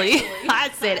 actually.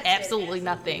 I said absolutely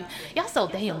nothing. Y'all so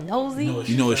damn nosy.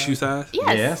 You know his shoe size?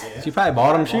 Yes. She probably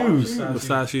bought him shoes. What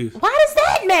size shoes? Why does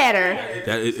that matter?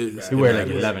 That He wear like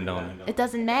 11, don't he? It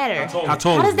doesn't matter. I told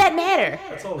How does you. that matter?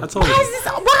 I told Why you. is this?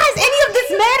 Why is any of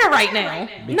this matter right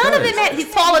now? None of it matters.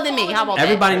 He's taller than me. How about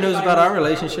Everybody knows about our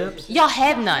relationships. that? Y'all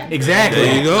have none. Exactly.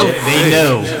 There you go. They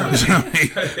know.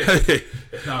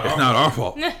 It's not our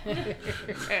fault.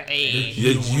 Hey.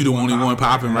 You the only one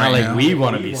popping right Not like now. we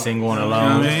want to be single and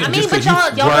alone. I I mean, Just but 'cause you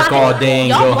y'all Work blocking all it. day and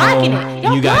Y'all go blocking home. it. And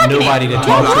Y'all you got blocking nobody it. to Y'all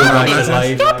talk to blocking about it. your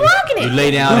life. Y'all blocking You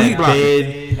lay down in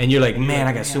bed, and you're like, man,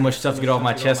 I got so much stuff to get off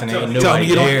my chest, and there ain't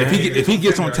nobody there. If he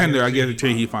gets on Tinder, I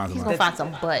guarantee he finds He's somebody. gonna find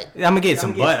some butt. I'm gonna get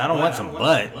some butt. I don't want some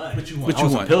butt. What you I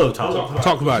want? want? Pillow talk.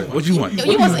 Talk about it. What you want?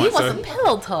 He wants some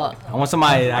pillow talk. I want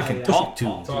somebody that I can talk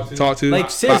to. Talk to? Like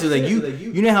seriously, like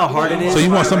you know how hard it is. So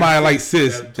you want somebody like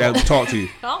Sis that will talk to you?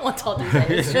 I don't want to talk to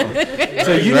his ass.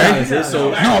 So you know how it is.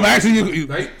 So No, I'm asking you,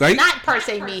 like, Not per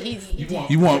se me.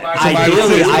 you want somebody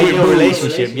with ideal boobs,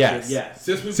 relationship, yes.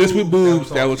 sis with boobs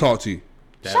that will talk to you.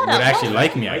 That Shut would up, actually don't-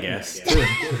 like me, I guess.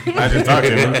 I just talk to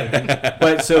him.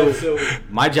 But so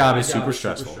my job is super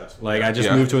stressful. Like I just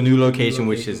moved to a new location,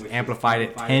 which has amplified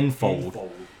it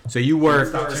tenfold. So you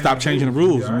work. Stop changing the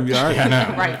rules. You'll be all right. I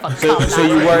know. Right, fuck So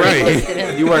you work.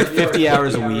 Right. You work 50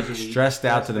 hours a week, stressed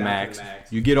out to the max.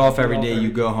 You get off every day.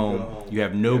 You go home. You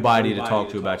have nobody to talk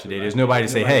to about your day. There's nobody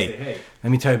to say, "Hey, let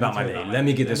me tell you about my day. Let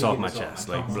me get this off my chest."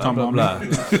 Like blah blah blah.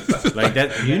 Like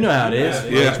that. You know how it is.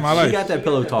 Yeah, it's my life. You got that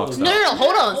pillow talk stuff. No,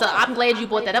 hold on. So I'm glad you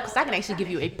brought that up because I can actually give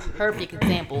you a perfect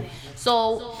example.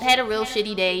 So had a real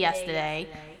shitty day yesterday.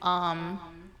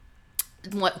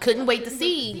 Couldn't wait to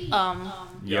see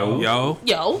Yo.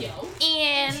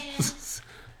 and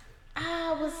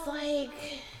I was like,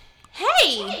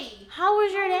 hey, how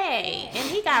was your day? And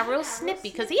he got real snippy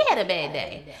because he had a bad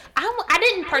day. I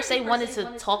didn't per se wanted to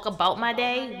talk about my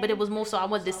day, but it was more so I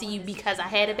wanted to see you because I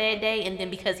had a bad day, and then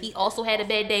because he also had a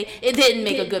bad day, it didn't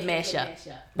make a good mashup.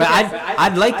 But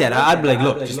I'd like that. I'd be like,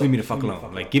 look, just leave me the fuck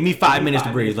alone. Like, give me 5 minutes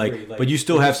to breathe. Like, but you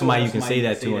still have somebody you can say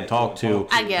that to and talk to.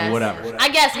 I guess. Or whatever. I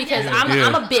guess because I'm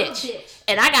a bitch,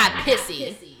 and I got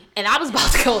pissy, and I was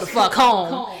about to go the fuck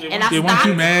home, and I Yeah, weren't stopped.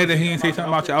 you mad that he didn't say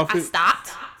something about your I outfit? stopped.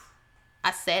 I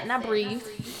sat and I breathed,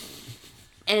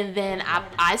 and then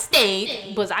I stayed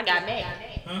because I got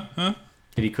mad.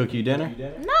 Did he cook you dinner?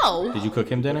 No. Did you cook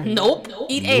him dinner? Nope.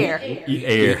 Eat air. Eat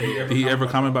air. Did he ever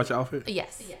comment about your outfit?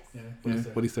 Yes. Yeah.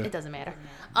 What he It said? doesn't matter.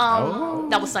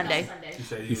 That was Sunday.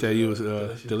 He said you was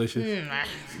delicious.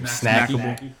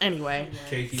 Snackable. Anyway,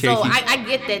 Cakey. so I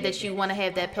get that you want to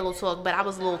have that pillow talk, but I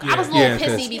was a little Yeah,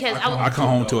 pissy because I come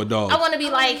home to a dog. I want to be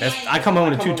like, I come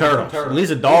home to 2 turtles. At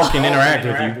least a dog can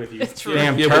interact with you. it's true.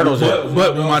 Damn Yeah, turtles.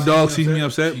 but when my dog sees me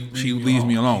upset, she leaves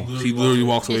me alone. She literally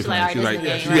walks away She's from me. like, She's like, "Alright,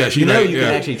 this is yeah, the game." she You know like, you can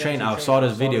yeah. actually train. I saw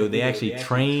this video. They actually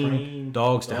train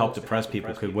dogs to help depress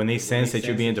people because when they sense that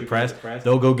you're being depressed,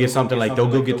 they'll go get something like they'll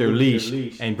go get their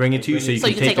leash and bring it to you so you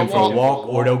can take them for a walk,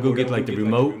 or they'll go get like the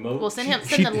remote. Well, send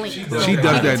the link. She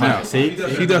does that now. See?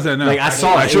 She does that now. Like I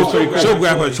saw it. It was pretty cool. She'll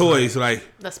grab her toys like.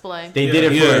 Display. They did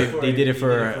it Yeah. for they did it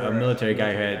for a military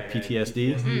guy who had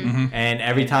PTSD, and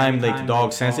every time like the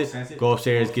dog sense it, go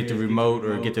upstairs, get the remote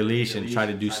or get the leash, and try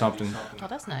to do something. Oh,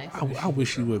 that's nice. I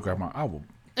wish she would grab my. I will.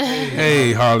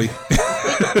 Hey Harley.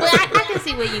 Well, I can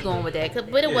see where you're going with that,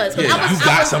 but it was. 'Cause Yeah, I was you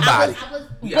got somebody.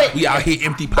 But We out here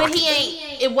empty But pockets. he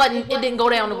ain't. It didn't go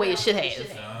down the way it should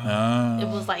have. It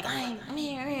was like I'm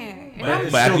here. And I'm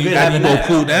But after you good got having to go that.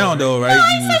 cool down though, right?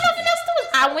 I ain't said nothing else to it.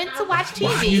 I went to watch TV.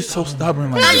 Why are you so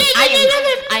stubborn like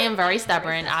that? I am very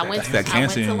stubborn. I went that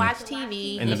cancer to in you. watch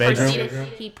TV. In the bedroom?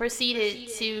 He proceeded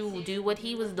to do what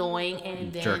he was doing,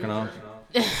 and then Jerking off.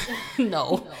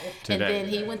 no. To And that. then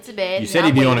he went to bed. You said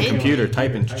and he'd be I on a waited. computer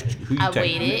typing. Who you I texting?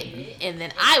 waited, and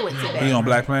then I went to bed. He on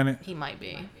Black Planet? He might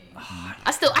be.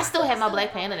 I still have my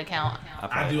Black Planet account.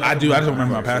 I do. I just don't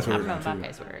remember my I password. remember my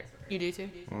password. You do too?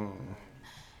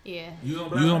 Yeah. You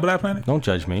on Black Planet? Don't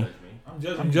judge me.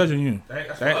 I'm judging you.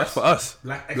 That's for us.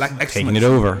 Black excellence. Taking it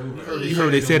over. You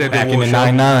heard they said that Back the in award the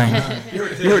show. 9-9.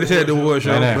 You heard they said at the award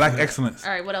show. I know. Black excellence.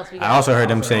 All right. What else we I got? also heard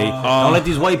them say, "Don't let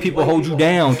these white people hold you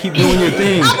down. Keep doing your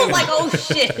thing." I was like, oh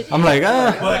shit. I'm like,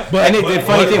 and the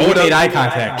funny thing, we made eye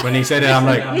contact when they said it. I'm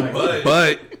like,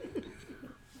 But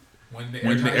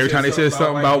every time they said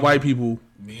something about white people,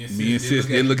 me and Sis,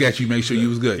 they look at you, make sure you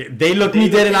was good. they looked me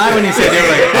dead in the eye when they said they were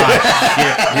like,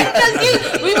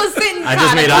 "Oh shit." We was sitting. I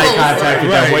just made eye contact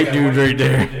with that white dude right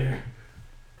there.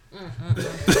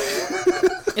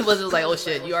 It was like, oh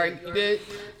shit. You good?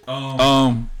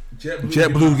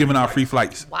 JetBlue giving out free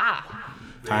flights. Wow.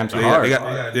 Times are They hard.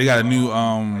 got a new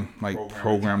like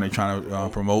program they trying to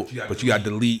promote, but you got to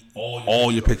delete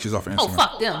all your pictures off of Oh Instagram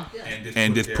fuck them.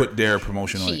 and just put their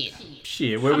promotion on it. Shit.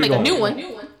 Shit, where I'll we make a going?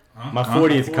 new one. My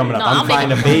 40th coming up. No, I'm I'll flying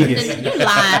to make Vegas. You lying.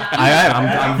 I am.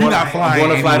 I'm going not flying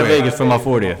to fly to anywhere. Vegas for my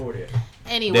 40th.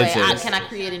 Anyway, That's it. can I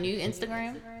create a new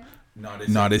Instagram?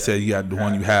 No, they said you got the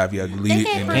one you have, you got to delete it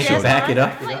They and said show for it. Back it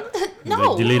up. No.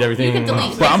 Like, delete everything. You can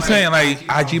delete. But I'm saying like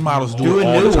IG models do Do it a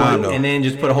all new the time one though. and then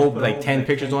just put a whole like 10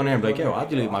 pictures on there and be like, yo, I'll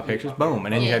delete my pictures. Boom,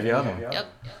 and then you have your other one. Yep.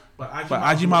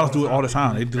 But IG models do it all the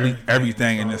time. They delete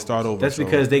everything and then start over. That's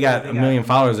because they got a million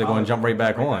followers that are going to jump right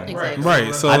back on. Exactly.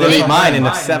 Right. So I delete mine, and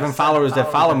the 7 followers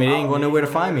that follow me, they ain't going to know where to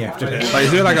find me after that. Like,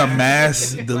 is there like a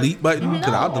mass delete button?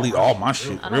 Because I'll delete all my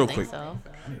shit I don't real think quick. so.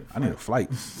 I need a flight.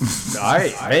 All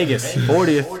right, Vegas,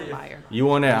 40th. Fire. You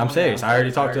on there? I'm serious. I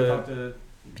already talked to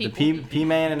the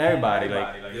P-Man and everybody.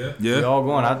 Like, we Yeah. all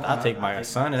going. I take my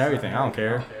son and everything. I don't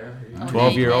care. Now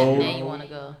 12-year-old. you want to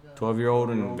go. 12-year-old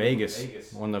in Vegas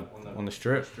on the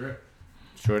strip.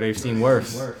 Sure, they've seen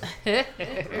worse.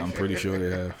 I'm pretty sure they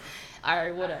have. All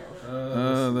right, what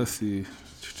else? Let's see.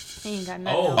 He ain't got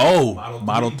nothing else. Oh,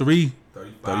 Model 3.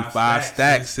 35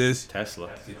 stacks, sis. Tesla.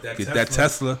 Get that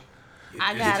Tesla.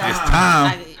 I got It's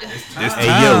time. It's Hey,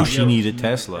 time. yo, she needed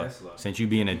Tesla. Since you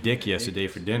being a dick yesterday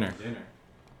for dinner.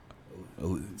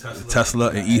 Tesla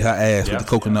and eat her ass Yep. with the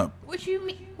coconut. What you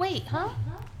mean? Wait, huh?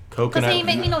 Because Coconut. he ain't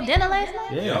make me no dinner last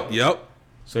night? Yeah. Yep.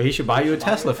 So he should buy you a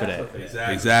Tesla for that.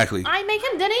 Exactly. I ain't make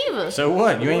him dinner either. So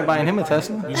what? You ain't buying him a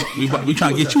Tesla? We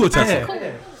trying to get you a Tesla.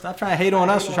 Yeah. Stop trying to hate on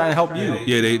us. We're trying to help you.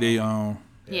 Yeah, they Yeah, I was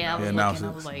Yeah, looking. now I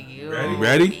was like, yo. You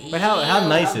ready? But how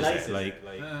nice is it?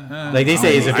 Like they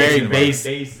say, it's a very base.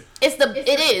 It's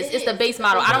the base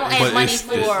model. I don't But have money it's-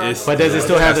 for. it's- But does it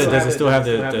still have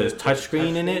the touch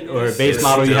screen in it, or base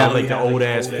model you have like the old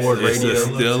ass Ford It's radio?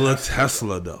 still a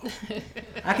Tesla though.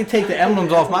 I can take the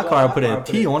emblems off my car and put a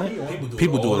T on it.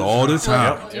 People do it all the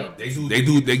time.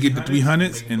 They get the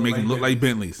 300s and make them look like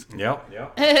Bentleys. Yep.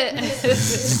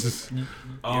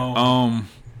 I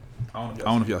don't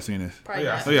know if y'all seen this. Probably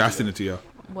not. Oh yeah, I sent it to y'all.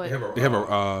 What? They have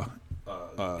a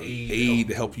aid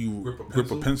to help you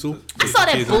grip a pencil. I saw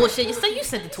that bullshit. So you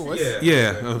sent it to us.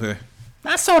 Yeah. Okay.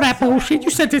 I saw that bullshit. You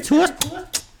sent it to us.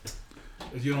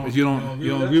 But you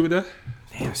don't agree with that?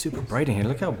 Damn, it's super bright in here.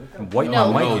 Look how white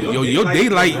No. my mic Oh, is. your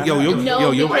daylight, No,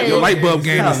 your because- light bulb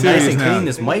game Look is how nice serious and clean now.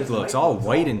 this mic looks. All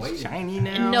white and shiny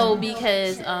now. No,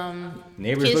 because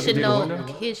Neighbors kids looking should through the know.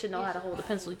 window? Kids should know how to hold a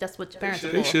pencil. That's what your parents are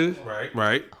They for. should.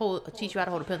 Right. Teach you how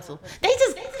to hold a pencil. They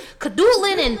just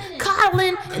cadoodling and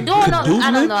coddling and doing all. I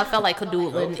Cadoodling? don't know. I felt like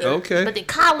cadoodling. Okay. But they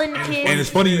coddling the kids. And it's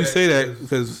funny you say that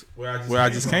because where I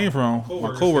just came from,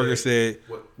 my coworker said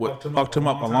what fucked him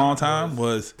up a long time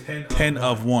was 10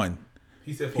 of 1.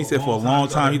 He said for a long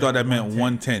time he thought that meant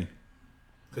 110.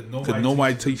 Because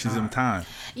nobody teaches him time.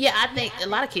 Yeah, I think a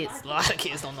lot of kids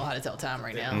don't know how to tell time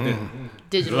right now. A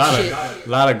Digital lot shit.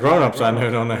 of grown-ups I know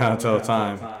don't know how to tell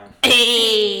time.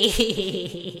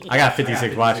 Hey. I got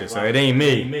 56 watches, so it ain't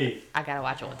me. I gotta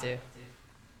watch one too.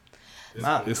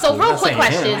 It's So cool. real not quick saying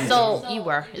question. him. So you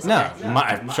were. It's No,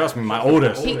 okay. trust me, my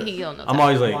oldest. He don't know. I'm time.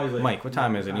 always like, Mike, what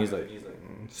time is it? And he's like,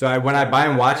 so when I buy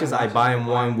him watches, I buy him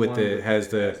one with has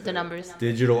the The numbers.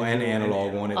 digital and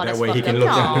analog on it. Oh, That that's way he fucked can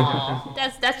up. look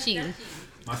at Aw, that's cheating.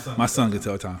 My son can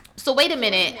tell time. So wait a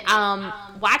minute.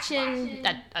 Watching.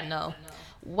 I know.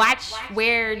 Watch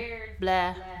where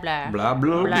blah blah blah,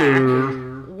 blah,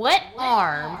 blah. What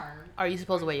arm are you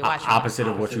supposed to wear your watch on? Opposite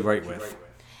of what you write with.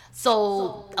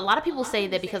 So a lot of people say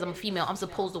that because I'm a female, I'm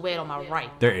supposed to wear it on my right.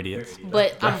 They're idiots.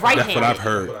 But I'm right-handed. That's what I've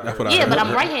heard. Yeah, but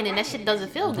I'm right-handed, and that shit doesn't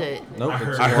feel good. Nope.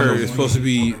 I heard it's supposed to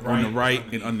be on the right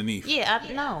and underneath. Yeah,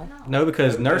 I know. No,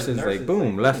 because nurses, like,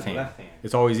 boom, left hand.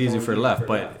 It's always easier for left,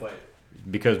 but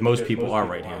because most people are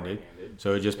right-handed,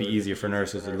 so it'd just be easier for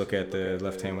nurses to look at the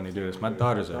left hand when they do this. My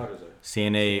daughter's a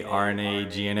CNA,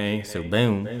 RNA, GNA, so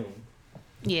boom.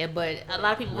 Yeah, but a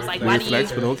lot of people was like, why do you?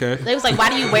 Flex, but okay. They was like, why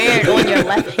do you wear it on your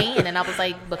left hand? And I was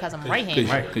like, because I'm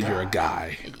right-handed. Because you're a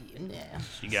guy. Yeah,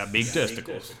 She got big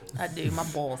testicles. I do. My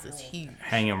balls is huge.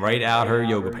 Hanging right out her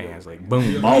yoga pants, like, boom,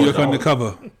 You balls. look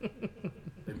undercover.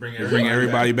 They bring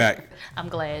everybody back. I'm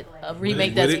glad a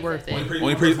remake that's worth it.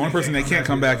 Only person that can't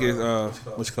come back is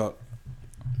what's it called?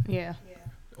 Yeah,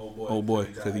 Old boy,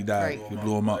 because he died. Right. He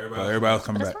blew him up. But everybody else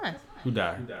coming that's back. fine. Who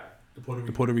died?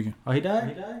 The Puerto Rican Oh, he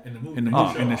died? in the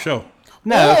movie, in the show.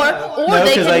 No. Or No, they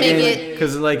because can like make it.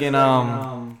 because like in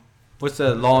what's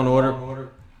the Law and Order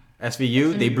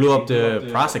SVU? They blew up the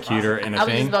prosecutor in I a was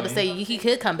just thing, about to say he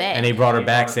could come back. and they brought her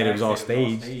back, said it was all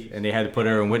staged, and they had to put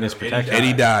her in witness protection.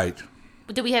 Eddie died.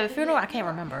 But did we have a funeral? I can't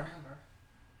remember.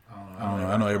 I don't know.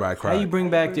 I know everybody How you cried. bring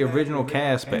back the original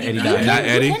cast, but Eddie You died? Not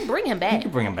Eddie. can bring him back.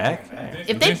 Bring him back.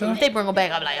 If they bring him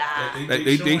back, I'm like, ah.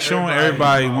 They showing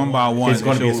everybody one by one. It's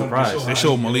gonna be a They showed- surprise. They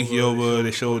showed Maliki over. They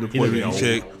showed the Puerto gonna be Rican old.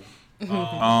 chick.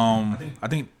 I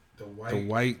think the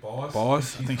white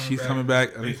boss. I think she's coming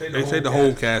back. I think they say the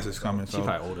whole cast is coming. She's So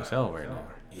probably old as hell right now.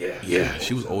 yeah,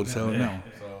 she was old as hell now.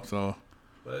 So,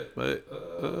 but what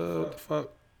the fuck?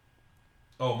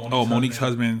 Oh, Monique's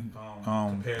husband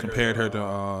compared her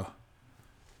to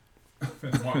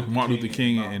Martin Luther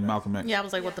King and Malcolm X. Yeah, I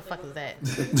was like, what the fuck is that?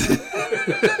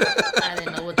 I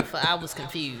didn't know what the fuck. I was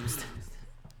confused.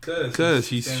 Cause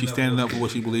she's standing up for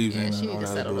what she believes in. Yeah, she and all need to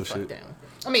that settle the bullshit. fuck down.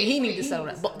 I mean, he needs to settle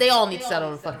that. But they all need to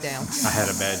settle the fuck down. I had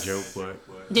a bad joke, but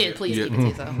Yeah, please keep it to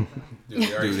yourself.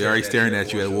 Dude, they're already staring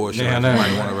at you at award show. Yeah, I You know.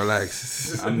 might want to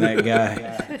relax. I'm that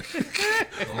guy.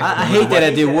 I hate that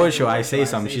at the award show I say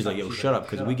something. She's like, "Yo, shut up,"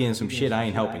 because we getting some shit. I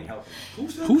ain't helping you.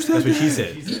 Who said That's what she that?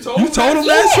 said. You told him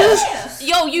that shit?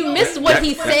 Yo, you missed what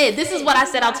he said. This is what I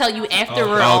said. I'll tell you after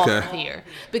we're off okay. here.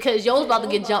 Because yo was about to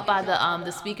get jumped by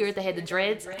the speaker that had the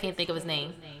dreads. I can't think of his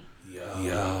name.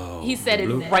 Yo, He said it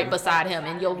right beside him,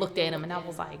 and yo looked at him, and I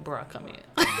was like, "Bruh, come here."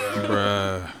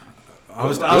 bruh. I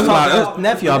was talking to his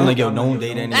nephew. I'm like, "Yo, don't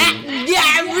date any."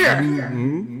 Yeah.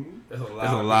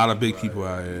 There's a lot of big people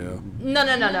out here. Yo. No.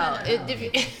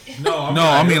 No,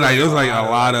 I mean like there's like a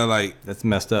lot of like That's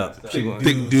messed up. She going,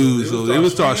 thick dudes. So they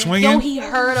would start Yo, swinging. he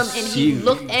heard him, and he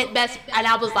looked at Best, and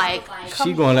I was like, "Come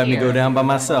she gonna let me here." go down by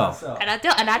myself. And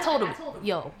I told him,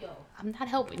 "Yo, I'm not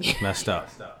helping you. Messed up.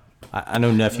 I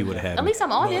know nephew would have had At me. least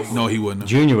I'm honest." No, he wouldn't.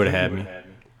 Junior would have had me.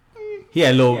 He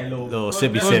had a little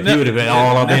sippy sip. He would have been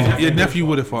all up in Your it. nephew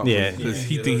would have fought. Yeah. Because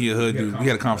he think he a hood dude. We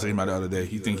had a conversation about it the other day.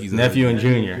 He think he's a Nephew hood and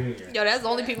Junior. Yo, that's the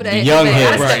only people that The had young I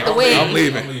heads. stepped dude. away. I'm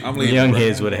leaving. I'm The leaving. young bro.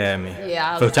 heads would have had me. Yeah,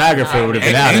 I was- Photographer would have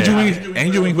been out Angel there. Wing,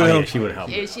 Angel Wing Oh, would yeah, help. she would have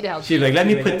helped. Yeah, she'd help. She's like, "Let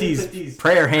me put these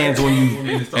prayer hands on you."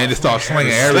 And just start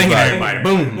slinging Slinging everybody.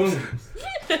 everybody. Boom.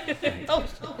 Oh,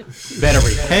 Better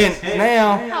repent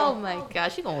now. oh my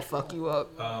gosh, she gonna fuck you up.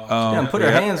 Damn, put her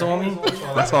hands on me.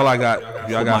 That's all I got. If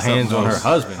y'all My got hands something on her else.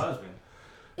 husband.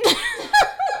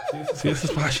 See, this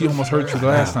is why she almost hurt you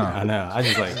last I time. know. I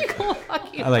just like, Gonna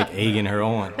fuck you I like egging her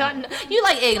on. up. You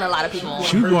like egging a lot of people on.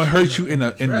 She gonna hurt you in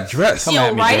the dress. Come Yo,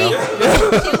 at me, right?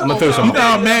 girl. I'm gonna throw some, You know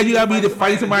how mad you gotta be to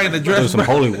fight somebody in the throw dress. some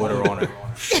holy water on her.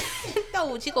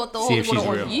 No, she gonna throw See if holy she's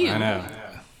water real. on you. I know.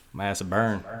 My ass a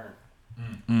burn.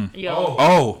 Yo,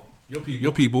 Oh,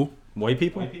 your people. White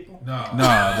people?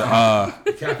 Nah,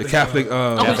 the Catholic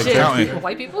oh shit, accountant.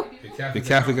 white people. The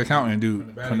Catholic accountant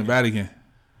dude from the Vatican.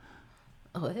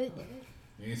 What? You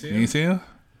ain't see him?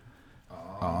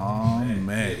 Oh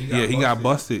man, yeah, he got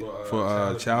busted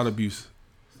for child abuse,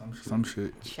 some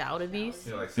shit. Child abuse.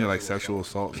 Yeah, like sexual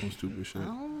assault, some stupid shit.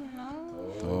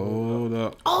 Hold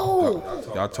up, Oh,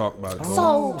 y'all talk about it.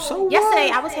 so yesterday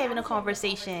I was having a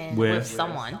conversation with With?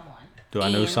 someone. Do I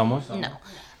know And- someone?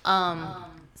 No.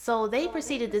 So they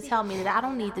proceeded to tell me that I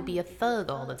don't need to be a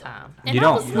thug all the time. And You I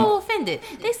was don't. a little offended.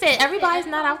 They said everybody's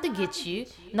not out to get you.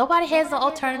 Nobody has an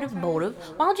alternative motive.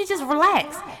 Why don't you just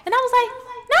relax? And I was like,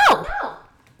 no.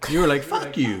 You were like,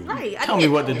 "Fuck you. Right, I Tell me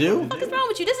did. what to do." What the fuck is wrong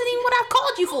with you? This isn't even what I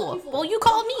called you for. Well, you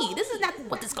called me. This is not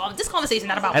what this conversation is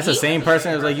not about That's me. the same person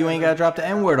that was like, "You ain't gotta drop the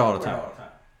N-word all the time."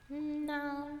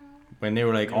 No. When they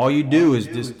were like, "All you do is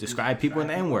just describe people in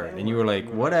the N-word," and you were like,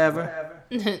 "Whatever."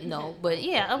 No, but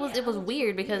yeah, it was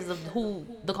weird because of who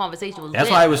the conversation was That's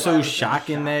with. why it was so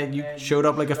shocking that you showed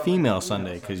up like a female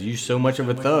Sunday, because you so much of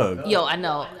a thug. Yo, I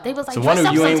know. They was like, So dress wonder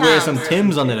up you ain't wear some sometimes.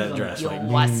 Timbs under that dress. Yo,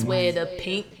 Like, I swear the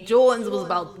pink Jordans was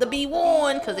about to be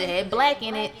worn because it had black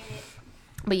in it.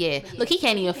 But yeah, look, he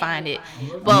can't even find it.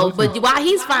 But while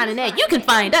he's finding that, you can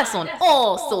find us on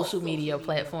all social media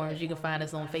platforms. You can find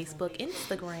us on Facebook,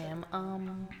 Instagram,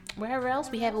 wherever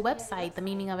else. We have a website,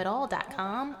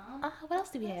 themeaningofitall.com. What else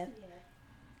do we have?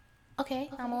 Okay,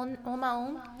 I'm on my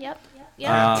own. Yep.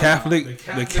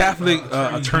 The Catholic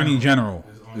Attorney General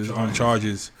is on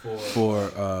charges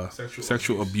for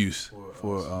sexual abuse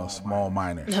for a small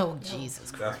minor. Oh,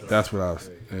 Jesus Christ. That's what I was.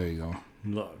 There you go.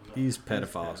 look, these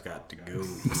pedophiles got to go.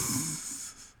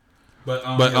 But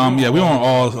yeah, we on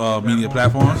all media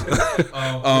platforms.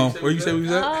 Where you say we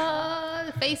was at?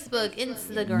 Facebook,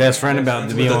 Instagram. Best friend about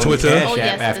to be The on Twitter? Cash Oh, App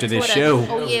yes, after the this Twitter. show.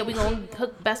 Oh yeah, we gonna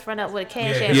hook best friend up with a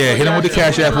cash app. Yeah, hit him with the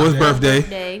cash app for his birthday.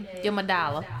 Give him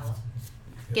 $1.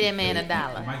 Get that man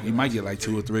 $1. You might get like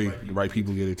 2 or 3. The right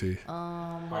people get it to you.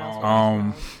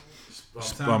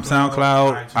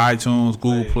 SoundCloud, iTunes,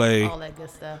 Google Play, All that good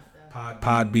stuff.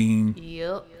 Podbean.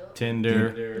 Yep.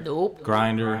 Tinder, Nope.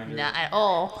 Grinder. Not at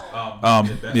all.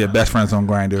 Yeah, best friends on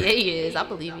Grindr. Yeah, he is. I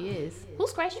believe he is. Who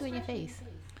scratched you in your face?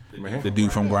 Right here. The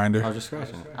dude from I was Grindr. just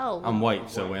scratching it. Oh. I'm white,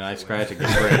 so when I scratch, it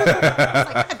gets red.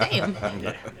 God damn.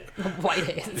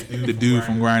 White ass. The dude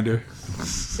from Grindr.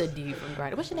 The dude from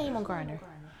Grindr. What's your name on Grindr?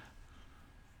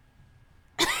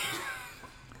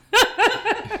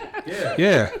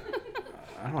 Yeah.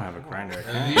 I don't have a Grinder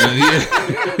account.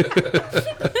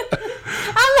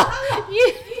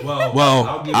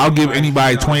 Well, I'll give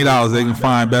anybody $20 they can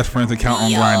find best friends account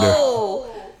on Grindr.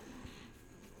 Yo.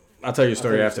 I'll tell you a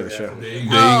story after the show. There you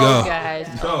go.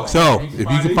 Gosh. So if you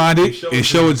can find it and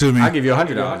show it to me, I'll give you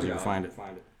 $100 if you can find it.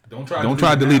 don't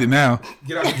try to delete it now.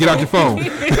 Get out your phone.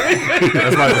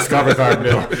 That's my Discover card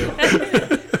bill.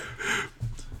 Did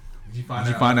you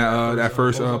find that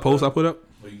first post I put up?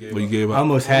 Where you gave up? I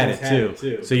almost had it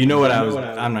too. So you know what I was?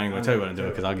 I'm not even gonna tell you what I'm doing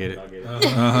because I'll get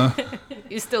it.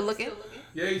 You still looking?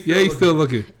 Yeah, he's still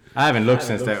looking. I haven't looked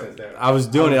since that. I was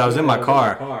doing it. I was in my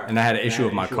car and I had an issue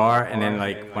with my car, and then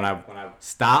like when I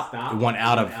stopped, it went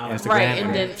out of Instagram Right,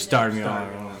 and then started me on.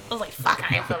 I was like, fuck,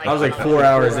 I didn't feel like I was like 4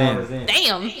 hours in,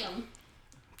 damn.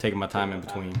 taking my time in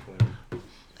between.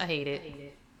 I hate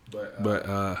it.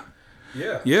 But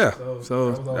yeah.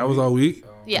 So that was our week.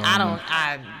 Yeah, I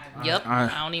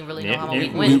don't even really know how my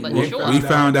week went, but sure. We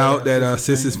found out that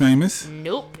sis is famous.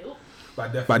 Nope.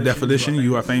 By definition,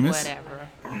 you are famous. Whatever.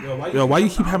 Yo, why you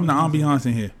keep having the ambiance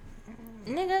in here?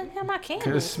 Nigga, got my Cause it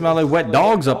candles. smelled like wet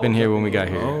dogs up in here when we got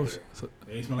here. Oh, so,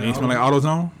 you ain't smell like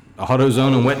AutoZone?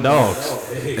 AutoZone and wet dogs.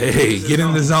 Hey, get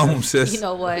in the zone, sis. You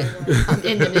know what? I'm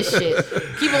into this shit.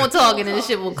 Keep on talking and this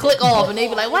shit will click off and they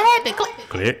be like, what happened?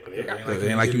 Click. It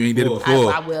ain't like you ain't did it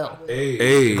before. I will.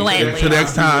 Hey, Gladly. until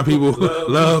next time, people,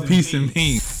 love, peace, and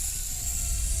peace.